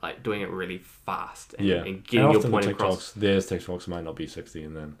out like doing it really fast and getting your point across. There's TikToks might not be 60,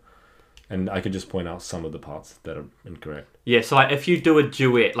 and I could just point out some of the parts that are incorrect. Yeah, so like if you do a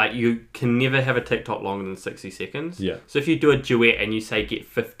duet, like you can never have a TikTok longer than 60 seconds. Yeah. So if you do a duet and you say get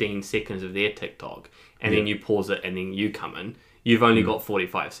 15 seconds of their TikTok, and then you pause it and then you come in, you've only got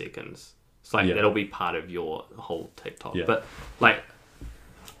 45 seconds. So like that'll be part of your whole TikTok. Yeah. But like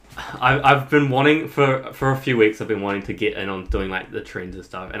I've been wanting for a few weeks. I've been wanting to get in on doing like the trends and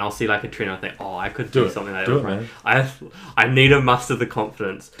stuff, and I'll see like a trend. And I think, oh, I could do something like that. Man. I need to muster the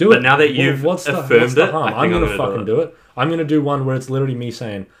confidence. But now that you've affirmed it, I'm gonna fucking do it. I'm gonna do one where it's literally me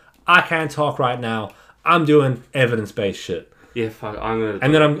saying, I can't talk right now. I'm doing evidence-based shit. Yeah, fuck. I'm gonna.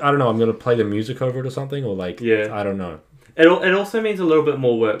 And then I don't know. I'm gonna play the music over it or something, or like I don't know. It also means a little bit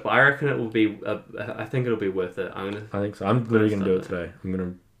more work, but I reckon it will be. I think it'll be worth it. I think so. I'm literally gonna do it today. I'm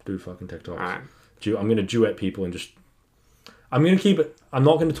gonna do fucking TikToks. Right. I'm gonna duet people and just. I'm gonna keep it. I'm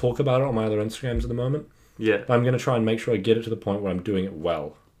not gonna talk about it on my other Instagrams at the moment. Yeah. But I'm gonna try and make sure I get it to the point where I'm doing it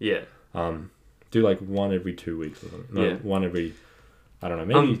well. Yeah. Do like one every 2 weeks or something. No, one every. I don't know.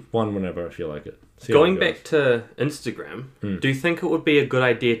 Maybe one whenever I feel like it. Going back to Instagram, do you think it would be a good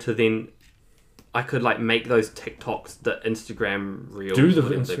idea to then? I could like make those TikToks the Instagram reels. Do the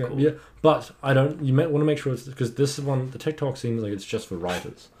Instagram, yeah. But I don't. You want to make sure it's because this one, the TikTok seems like it's just for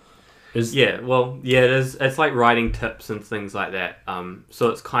writers. It is. It's like writing tips and things like that. So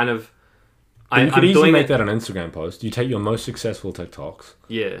it's kind of. You could easily make that an Instagram post. You take your most successful TikToks.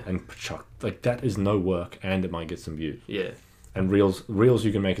 Yeah. And chuck like that is no work, and it might get some views. Yeah. And reels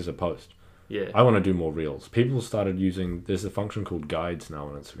you can make as a post. Yeah. I want to do more reels. People started using. There's a function called guides now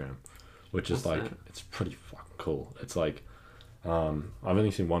on Instagram. Which is it's pretty fucking cool. It's like, I've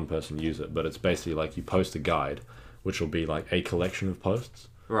only seen one person use it, but it's basically like you post a guide, which will be like a collection of posts.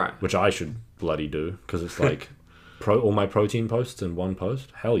 Right. Which I should bloody do, because it's like all my protein posts in one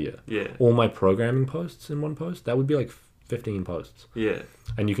post. Hell yeah. Yeah. All my programming posts in one post. That would be like 15 posts. Yeah.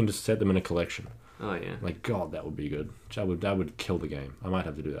 And you can just set them in a collection. Oh yeah. Like, God, that would be good. That would kill the game. I might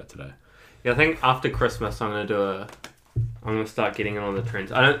have to do that today. Yeah, I think after Christmas I'm gonna start getting in on the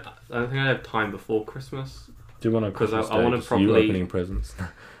trends. I don't think I have time before Christmas. Do you want to? Because I want to probably you opening presents.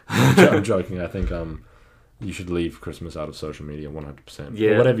 I'm joking. I think you should leave Christmas out of social media 100%.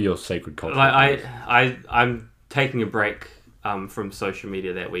 Yeah. Or whatever your sacred culture. Like I'm taking a break from social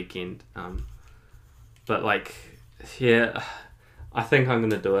media that weekend. But like, yeah, I think I'm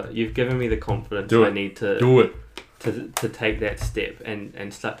gonna do it. You've given me the confidence I need to do it. To take that step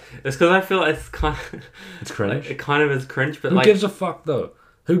and start. It's because I feel it's kind of... It's cringe. Like, it kind of is cringe, but who gives a fuck, though?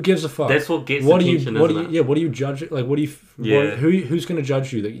 Who gives a fuck? That's what gets attention, isn't it? Yeah, what do you judge? Like, what do you... who's going to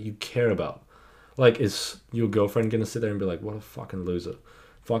judge you that you care about? Like, is your girlfriend going to sit there and be like, what a fucking loser?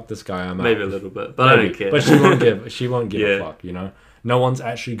 Fuck this guy, I'm out. Maybe a little bit, but I don't care. But she won't give a fuck, you know? No one's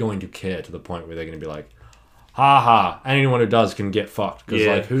actually going to care to the point where they're going to be like, ha, anyone who does can get fucked. Because,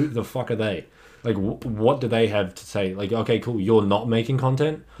 like, who the fuck are they? Like, what do they have to say? Like, okay, cool, you're not making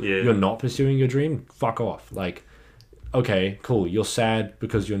content. Yeah. You're not pursuing your dream. Fuck off. Like, okay, cool, you're sad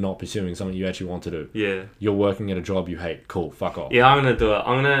because you're not pursuing something you actually want to do. Yeah. You're working at a job you hate. Cool, fuck off. Yeah, I'm going to do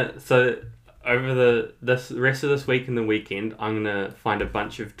it. So, over this rest of this week and the weekend, I'm going to find a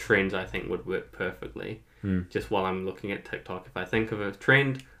bunch of trends I think would work perfectly. Just while I'm looking at TikTok. If I think of a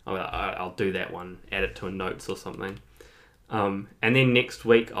trend, I'll do that one. Add it to a notes or something. And then next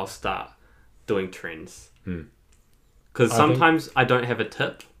week, I'll start doing trends because sometimes I don't have a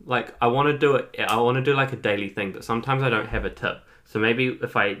tip. Like I want to do like a daily thing, but sometimes I don't have a tip. So maybe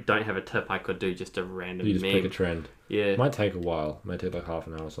if I don't have a tip, I could do just a random you just meme. Pick a trend. Yeah, it might take a while. It might take like half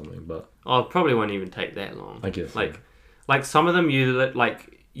an hour or something, but it probably won't even take that long. I guess like some of them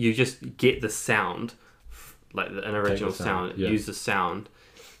you just get the sound, like an original sound. Yeah. Use the sound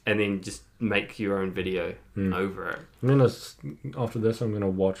and then just make your own video over it. After this, I'm gonna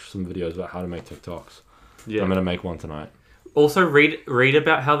watch some videos about how to make TikToks. Yeah, I'm gonna make one tonight. Also, read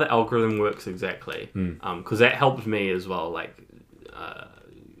about how the algorithm works exactly, because that helped me as well. Like,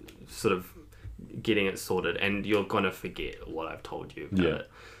 sort of getting it sorted, and you're gonna forget what I've told you about it.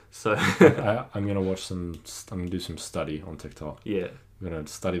 So I'm gonna watch I'm gonna do some study on TikTok. Yeah, I'm gonna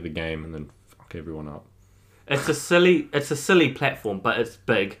study the game and then fuck everyone up. It's a silly platform, but it's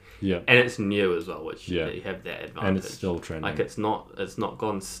big. Yeah. And it's new as well, which you have that advantage. And it's still trending. Like it's not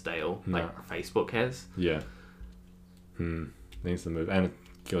gone stale like Facebook has. Yeah. Needs to move, and it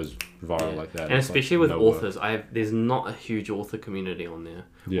goes viral like that. And it's especially with authors, there's not a huge author community on there.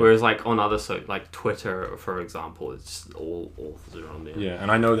 Yeah. Whereas like on other like Twitter, for example, it's just all authors are on there. Yeah,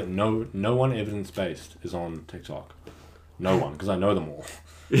 and I know that no one evidence based is on TikTok. No one, because I know them all.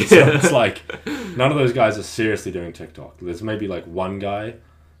 Yeah. So it's like none of those guys are seriously doing TikTok. There's maybe like one guy,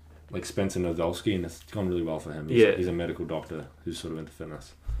 like Spencer Nadolski, and it's gone really well for him. He's a medical doctor who's sort of into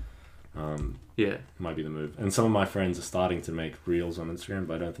fitness. Might be the move. And some of my friends are starting to make reels on Instagram,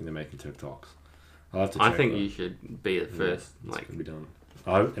 but I don't think they're making TikToks. I'll have to check. I think you should be at first. Like, can be done.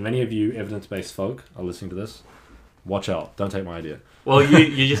 If any of you evidence-based folk are listening to this, watch out. Don't take my idea. Well,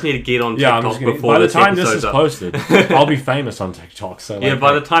 you just need to get on TikTok before by the time this is posted, I'll be famous on TikTok. So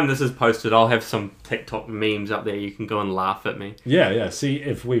by the time this is posted, I'll have some TikTok memes up there. You can go and laugh at me. Yeah. See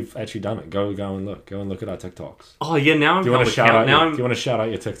if we've actually done it. Go and look. Go and look at our TikToks. Oh yeah, now I'm. Do you want to shout out? Do you want to shout out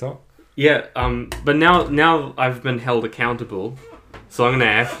your TikTok? Yeah. But now I've been held accountable, so I'm gonna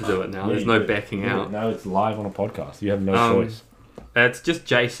have to do it now. There's no backing out. Now it's live on a podcast. You have no choice. It's just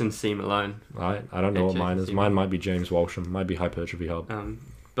Jason C. Malone. I don't know what mine is. Mine might be James Walsham. Might be Hypertrophy Hub.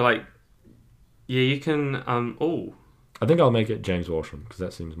 But like, yeah, you can. I think I'll make it James Walsham because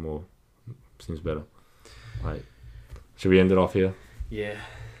that seems better. Like, should we end it off here? Yeah.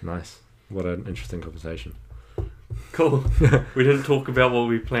 Nice. What an interesting conversation. Cool. We didn't talk about what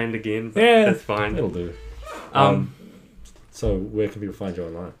we planned again. But that's fine. It'll do. So where can people find you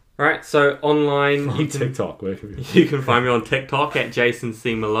online? Right, so online TikTok. Where can you can find me on TikTok at Jason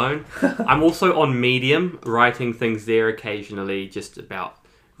C. Malone. I'm also on Medium, writing things there occasionally, just about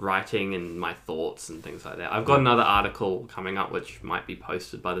writing and my thoughts and things like that. I've got another article coming up, which might be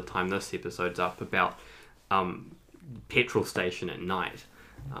posted by the time this episode's up, about petrol station at night,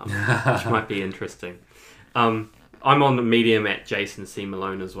 which might be interesting. I'm on the Medium at Jason C.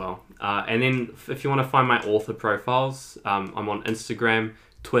 Malone as well. And then if you want to find my author profiles, I'm on Instagram,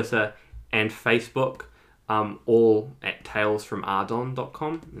 Twitter and Facebook, all at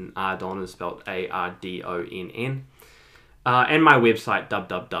talesfromardon.com, and Ardon is spelled ARDONN, and my website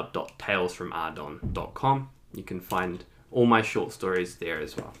www.talesfromardon.com. You can find all my short stories there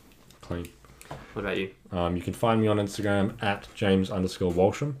as well. Clean. What about you? You can find me on Instagram at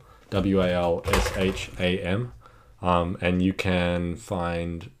James_Walsham, WALSHAM, and you can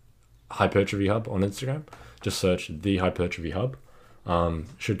find Hypertrophy Hub on Instagram. Just search the Hypertrophy Hub.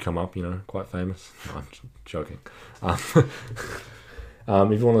 Should come up, quite famous. No, I'm joking. If you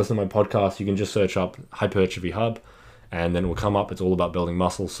want to listen to my podcast, you can just search up Hypertrophy Hub, and then it will come up. It's all about building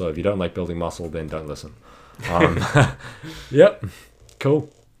muscle. So if you don't like building muscle, then don't listen. Yep.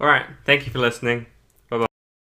 Cool. All right. Thank you for listening.